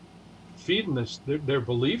just feeding this. They're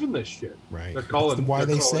believing this shit. Right. They're calling. That's why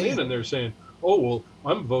they're they calling say in, it. and they're saying, "Oh well,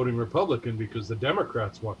 I'm voting Republican because the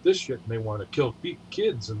Democrats want this shit, and they want to kill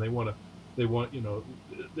kids, and they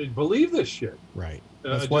believe this shit." Right.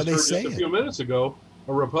 And That's I why just they heard say just a it. few minutes ago,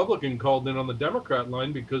 a Republican called in on the Democrat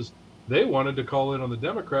line because they wanted to call in on the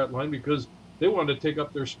Democrat line because they wanted to take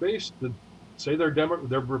up their space to say their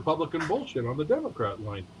Republican bullshit on the Democrat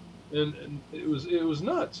line. And it was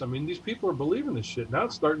nuts. I mean, these people are believing this shit. Now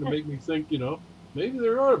it's starting to make me think, maybe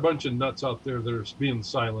there are a bunch of nuts out there that are being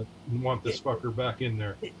silent and want this fucker back in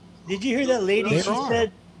there. Did you hear that lady? There She are.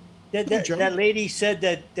 said Hey, Joe. that lady said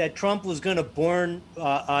that Trump was going to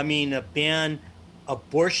ban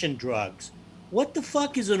abortion drugs. What the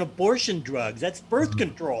fuck is an abortion drug? That's birth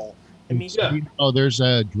control. I mean, Yeah. Oh, there's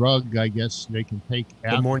a drug I guess they can take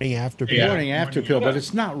The morning after. The morning after pill, but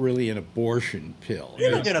it's not really an abortion pill.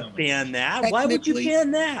 you're not going to ban that. Why would you Technically-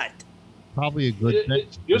 ban that? Probably a good It thing.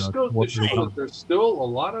 just goes to what show they do. that there's still a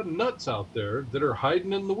lot of nuts out there that are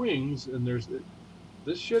hiding in the wings, and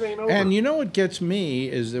this shit ain't over. And you know what gets me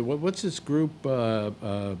is that what's this group,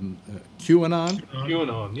 QAnon?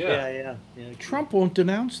 QAnon, Yeah. Trump won't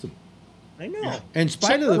denounce them. I know. In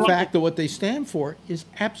spite of the fact that what they stand for is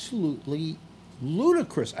absolutely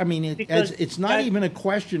ludicrous. I mean, Because it's not that- even a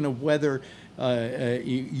question of whether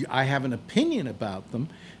I have an opinion about them.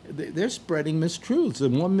 They're spreading mistruths.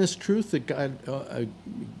 And one mistruth that got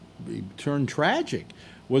turned tragic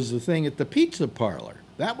was the thing at the pizza parlor.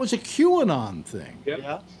 That was a QAnon thing.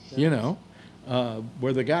 Yeah.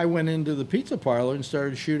 Where the guy went into the pizza parlor and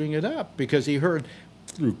started shooting it up because he heard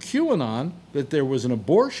through QAnon that there was an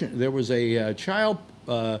abortion, there was a child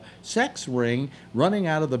sex ring running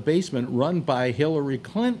out of the basement run by Hillary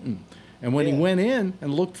Clinton. And when he went in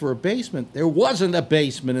and looked for a basement, there wasn't a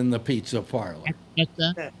basement in the pizza parlor. Check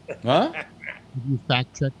that? Huh? Did you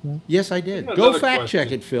fact check that? Yes, I did. Another Go fact check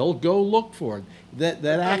question. it, Phil. Go look for it.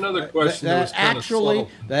 Another question that was kinda subtle.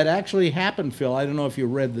 That actually happened, Phil. I don't know if you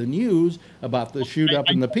read the news about the shoot up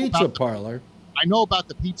in the pizza parlor. I know about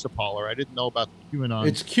the pizza parlor. I didn't know about the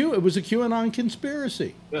QAnon. It was a QAnon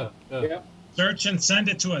conspiracy. Yeah. Search and send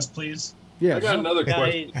it to us, please. Yeah. I got another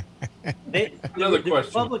question. Another the question.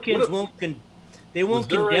 Republicans What won't was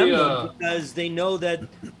there condemn a, them because they know that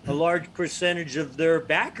a large percentage of their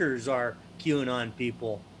backers are QAnon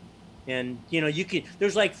people, and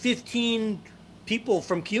there's like 15 people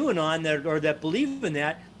from QAnon that believe in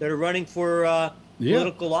that are running for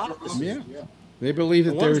political office. Yeah. They believe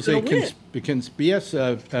that The ones there's gonna yes,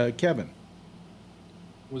 Kevin.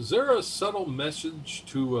 Was there a subtle message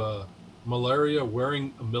to malaria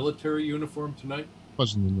wearing a military uniform tonight?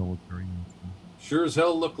 Wasn't the military uniform. Sure as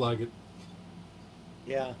hell looked like it.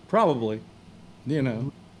 Yeah. Probably.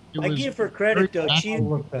 I give her credit though. I'll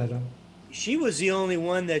look that up. She was the only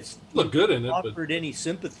one that's Looked good in it, but offered any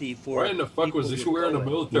sympathy for. why in the fuck was people she with wearing a COVID.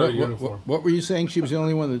 military uniform? What were you saying? She was the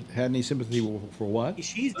only one that had any sympathy for what?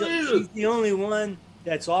 She's the only one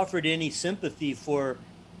that's offered any sympathy for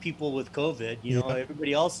people with COVID.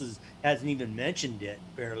 Everybody else hasn't even mentioned it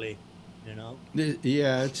barely.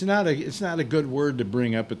 Yeah, it's not a good word to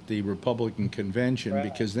bring up at the Republican convention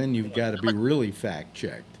because then you've got to be really fact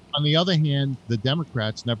checked. On the other hand, the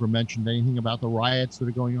Democrats never mentioned anything about the riots that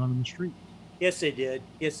are going on in the street. Yes, they did.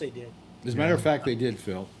 As a matter of fact, they did,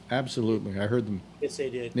 Phil. Absolutely. I heard them. Yes, they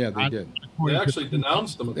did. Yeah, they did. They actually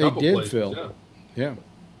denounced them a They couple did, places. Phil. Yeah.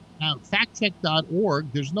 Now,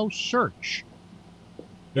 factcheck.org, there's no search.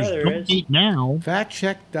 There's there is. donate now.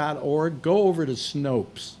 Factcheck.org. Go over to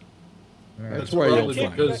Snopes. That's That's where you'll probably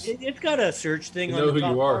find because- it. It's got a search thing You on know the who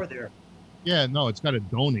top you are. bar there. Yeah, no, it's got a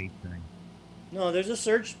donate thing. No, there's a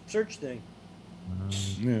search thing.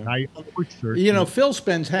 Yeah. I would search. Phil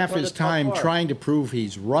spends half It's on his the top time bar. trying to prove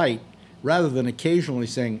he's right rather than occasionally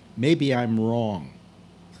saying, maybe I'm wrong.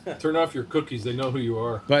 Turn off your cookies. They know who you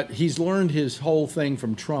are. But he's learned his whole thing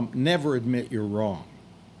from Trump. Never admit you're wrong.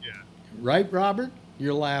 Yeah. Right, Robert?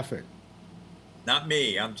 You're laughing. Not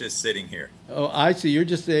me. I'm just sitting here. Oh, I see. You're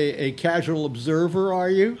just a casual observer, are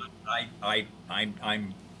you?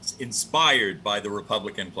 I'm inspired by the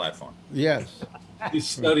Republican platform. Yes. He's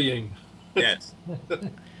studying. Yes.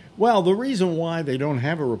 Well, the reason why they don't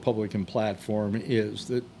have a Republican platform is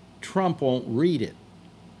that Trump won't read it.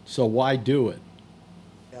 So why do it?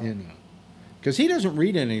 Because he doesn't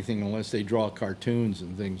read anything unless they draw cartoons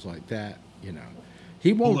and things like that, you know.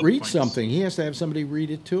 He won't read something. He has to have somebody read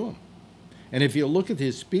it to him. And if you look at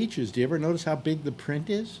his speeches, do you ever notice how big the print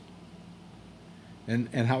is? And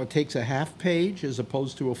how it takes a half page as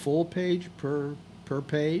opposed to a full page per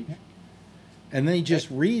page? And then he just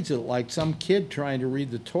reads it like some kid trying to read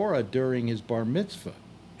the Torah during his bar mitzvah.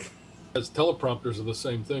 As teleprompters are the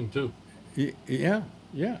same thing, too. Yeah,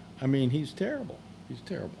 yeah. I mean, he's terrible. He's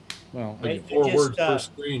terrible. Well, four words per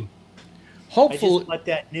screen. Hopefully,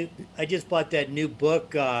 I just bought that new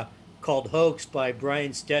book called Hoax by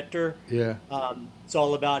Brian Stetter. Yeah. It's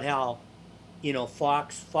all about how, you know,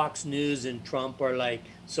 Fox News and Trump are like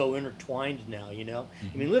so intertwined now. You know,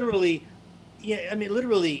 I mean, literally,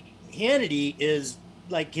 Hannity is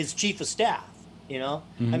like his chief of staff. You know,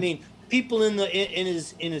 I mean, people in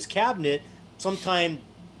his cabinet sometimes,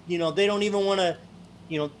 you know, they don't even want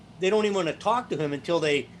to talk to him until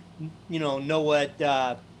they, you know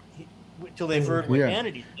what. Till they've heard what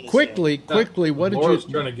Hannity quickly, what did Laura's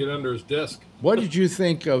trying to get under his desk. What did you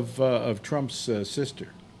think of Trump's sister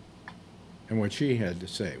and what she had to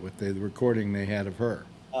say with the recording they had of her?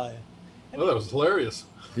 That was hilarious.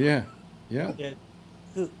 Yeah, yeah.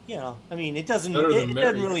 You know, I mean, it doesn't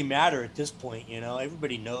really matter at this point. You know,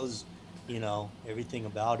 everybody knows, you know, everything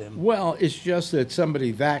about him. Well, it's just that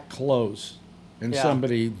somebody that close and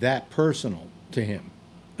somebody that personal to him,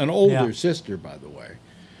 an older sister, by the way.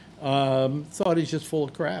 Thought he's just full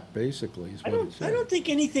of crap, basically. Is what I don't think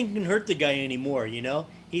anything can hurt the guy anymore, you know?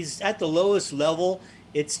 He's at the lowest level.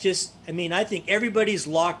 It's just, I mean, I think everybody's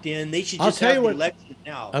locked in. They should just have the election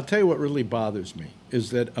now. I'll tell you what really bothers me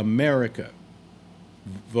is that America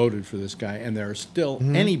voted for this guy, and there are still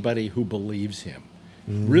anybody who believes him.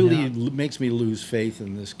 Really makes me lose faith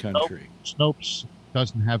in this country. Snopes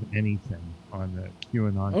doesn't have anything on the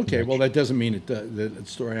QAnon. Okay, connection. well, that doesn't mean the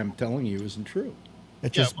story I'm telling you isn't true.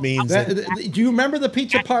 It just means that. Do you remember the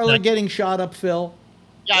pizza parlor getting shot up, Phil?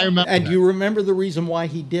 Yeah, I remember. And do you remember the reason why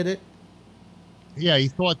he did it? Yeah, he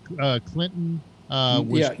thought Clinton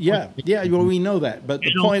was. Yeah. Well, we know that, but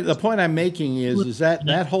the point I'm making is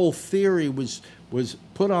that whole theory was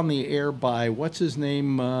put on the air by what's his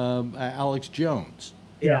name, Alex Jones.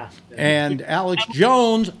 Yeah. And Alex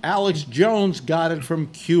Jones got it from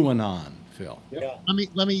QAnon, Phil. Yeah.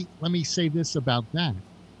 Let me say this about that.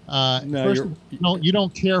 First, you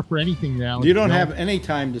don't care for anything now. You don't have any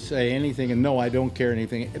time to say anything, and no, I don't care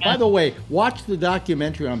anything. By the way, watch the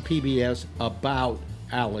documentary on PBS about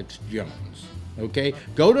Alex Jones. Okay,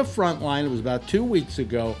 go to Frontline. It was about 2 weeks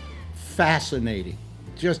ago. Fascinating,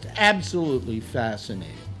 just absolutely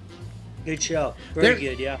fascinating. Good show. Very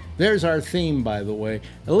good, yeah. There's our theme, by the way.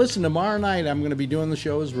 Now, listen, tomorrow night I'm going to be doing the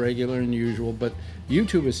show as regular and usual, but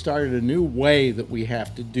YouTube has started a new way that we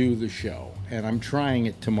have to do the show, and I'm trying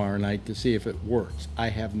it tomorrow night to see if it works. I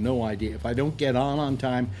have no idea. If I don't get on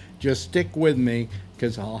time, just stick with me,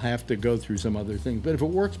 because I'll have to go through some other things. But if it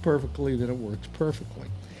works perfectly, then it works perfectly.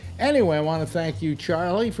 Anyway, I want to thank you,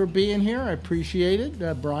 Charlie, for being here. I appreciate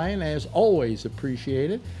it. Brian, as always,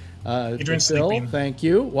 appreciate it. Adrian's Phil, sleeping. Thank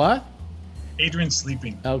you. What? Adrian's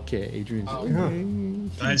sleeping. Okay, Adrian's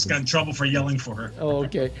sleeping. I just got in trouble for yelling for her. Oh,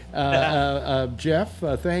 okay. Jeff,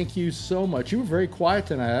 thank you so much. You were very quiet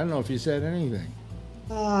tonight. I don't know if you said anything.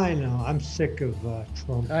 I know. I'm sick of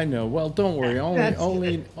Trump. I know. Well, don't worry.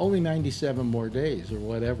 Only 97 more days or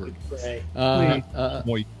whatever. Thank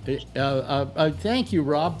you,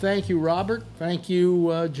 Rob. Thank you, Robert. Thank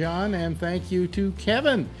you, John. And thank you to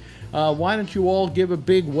Kevin. Why don't you all give a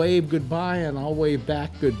big wave goodbye, and I'll wave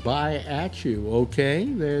back goodbye at you, okay?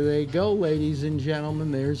 There they go, ladies and gentlemen.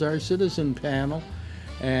 There's our citizen panel.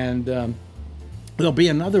 And there'll be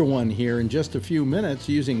another one here in just a few minutes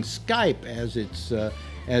using Skype as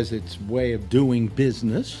its way of doing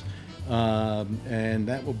business. And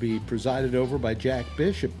that will be presided over by Jack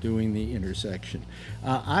Bishop doing the intersection.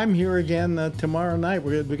 I'm here again tomorrow night.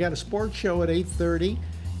 We got a sports show at 8:30,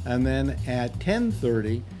 and then at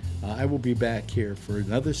 10:30, I will be back here for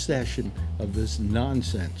another session of this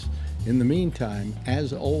nonsense. In the meantime,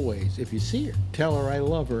 as always, if you see her, tell her I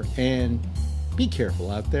love her, and be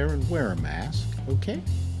careful out there and wear a mask, okay?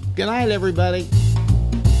 Good night, everybody.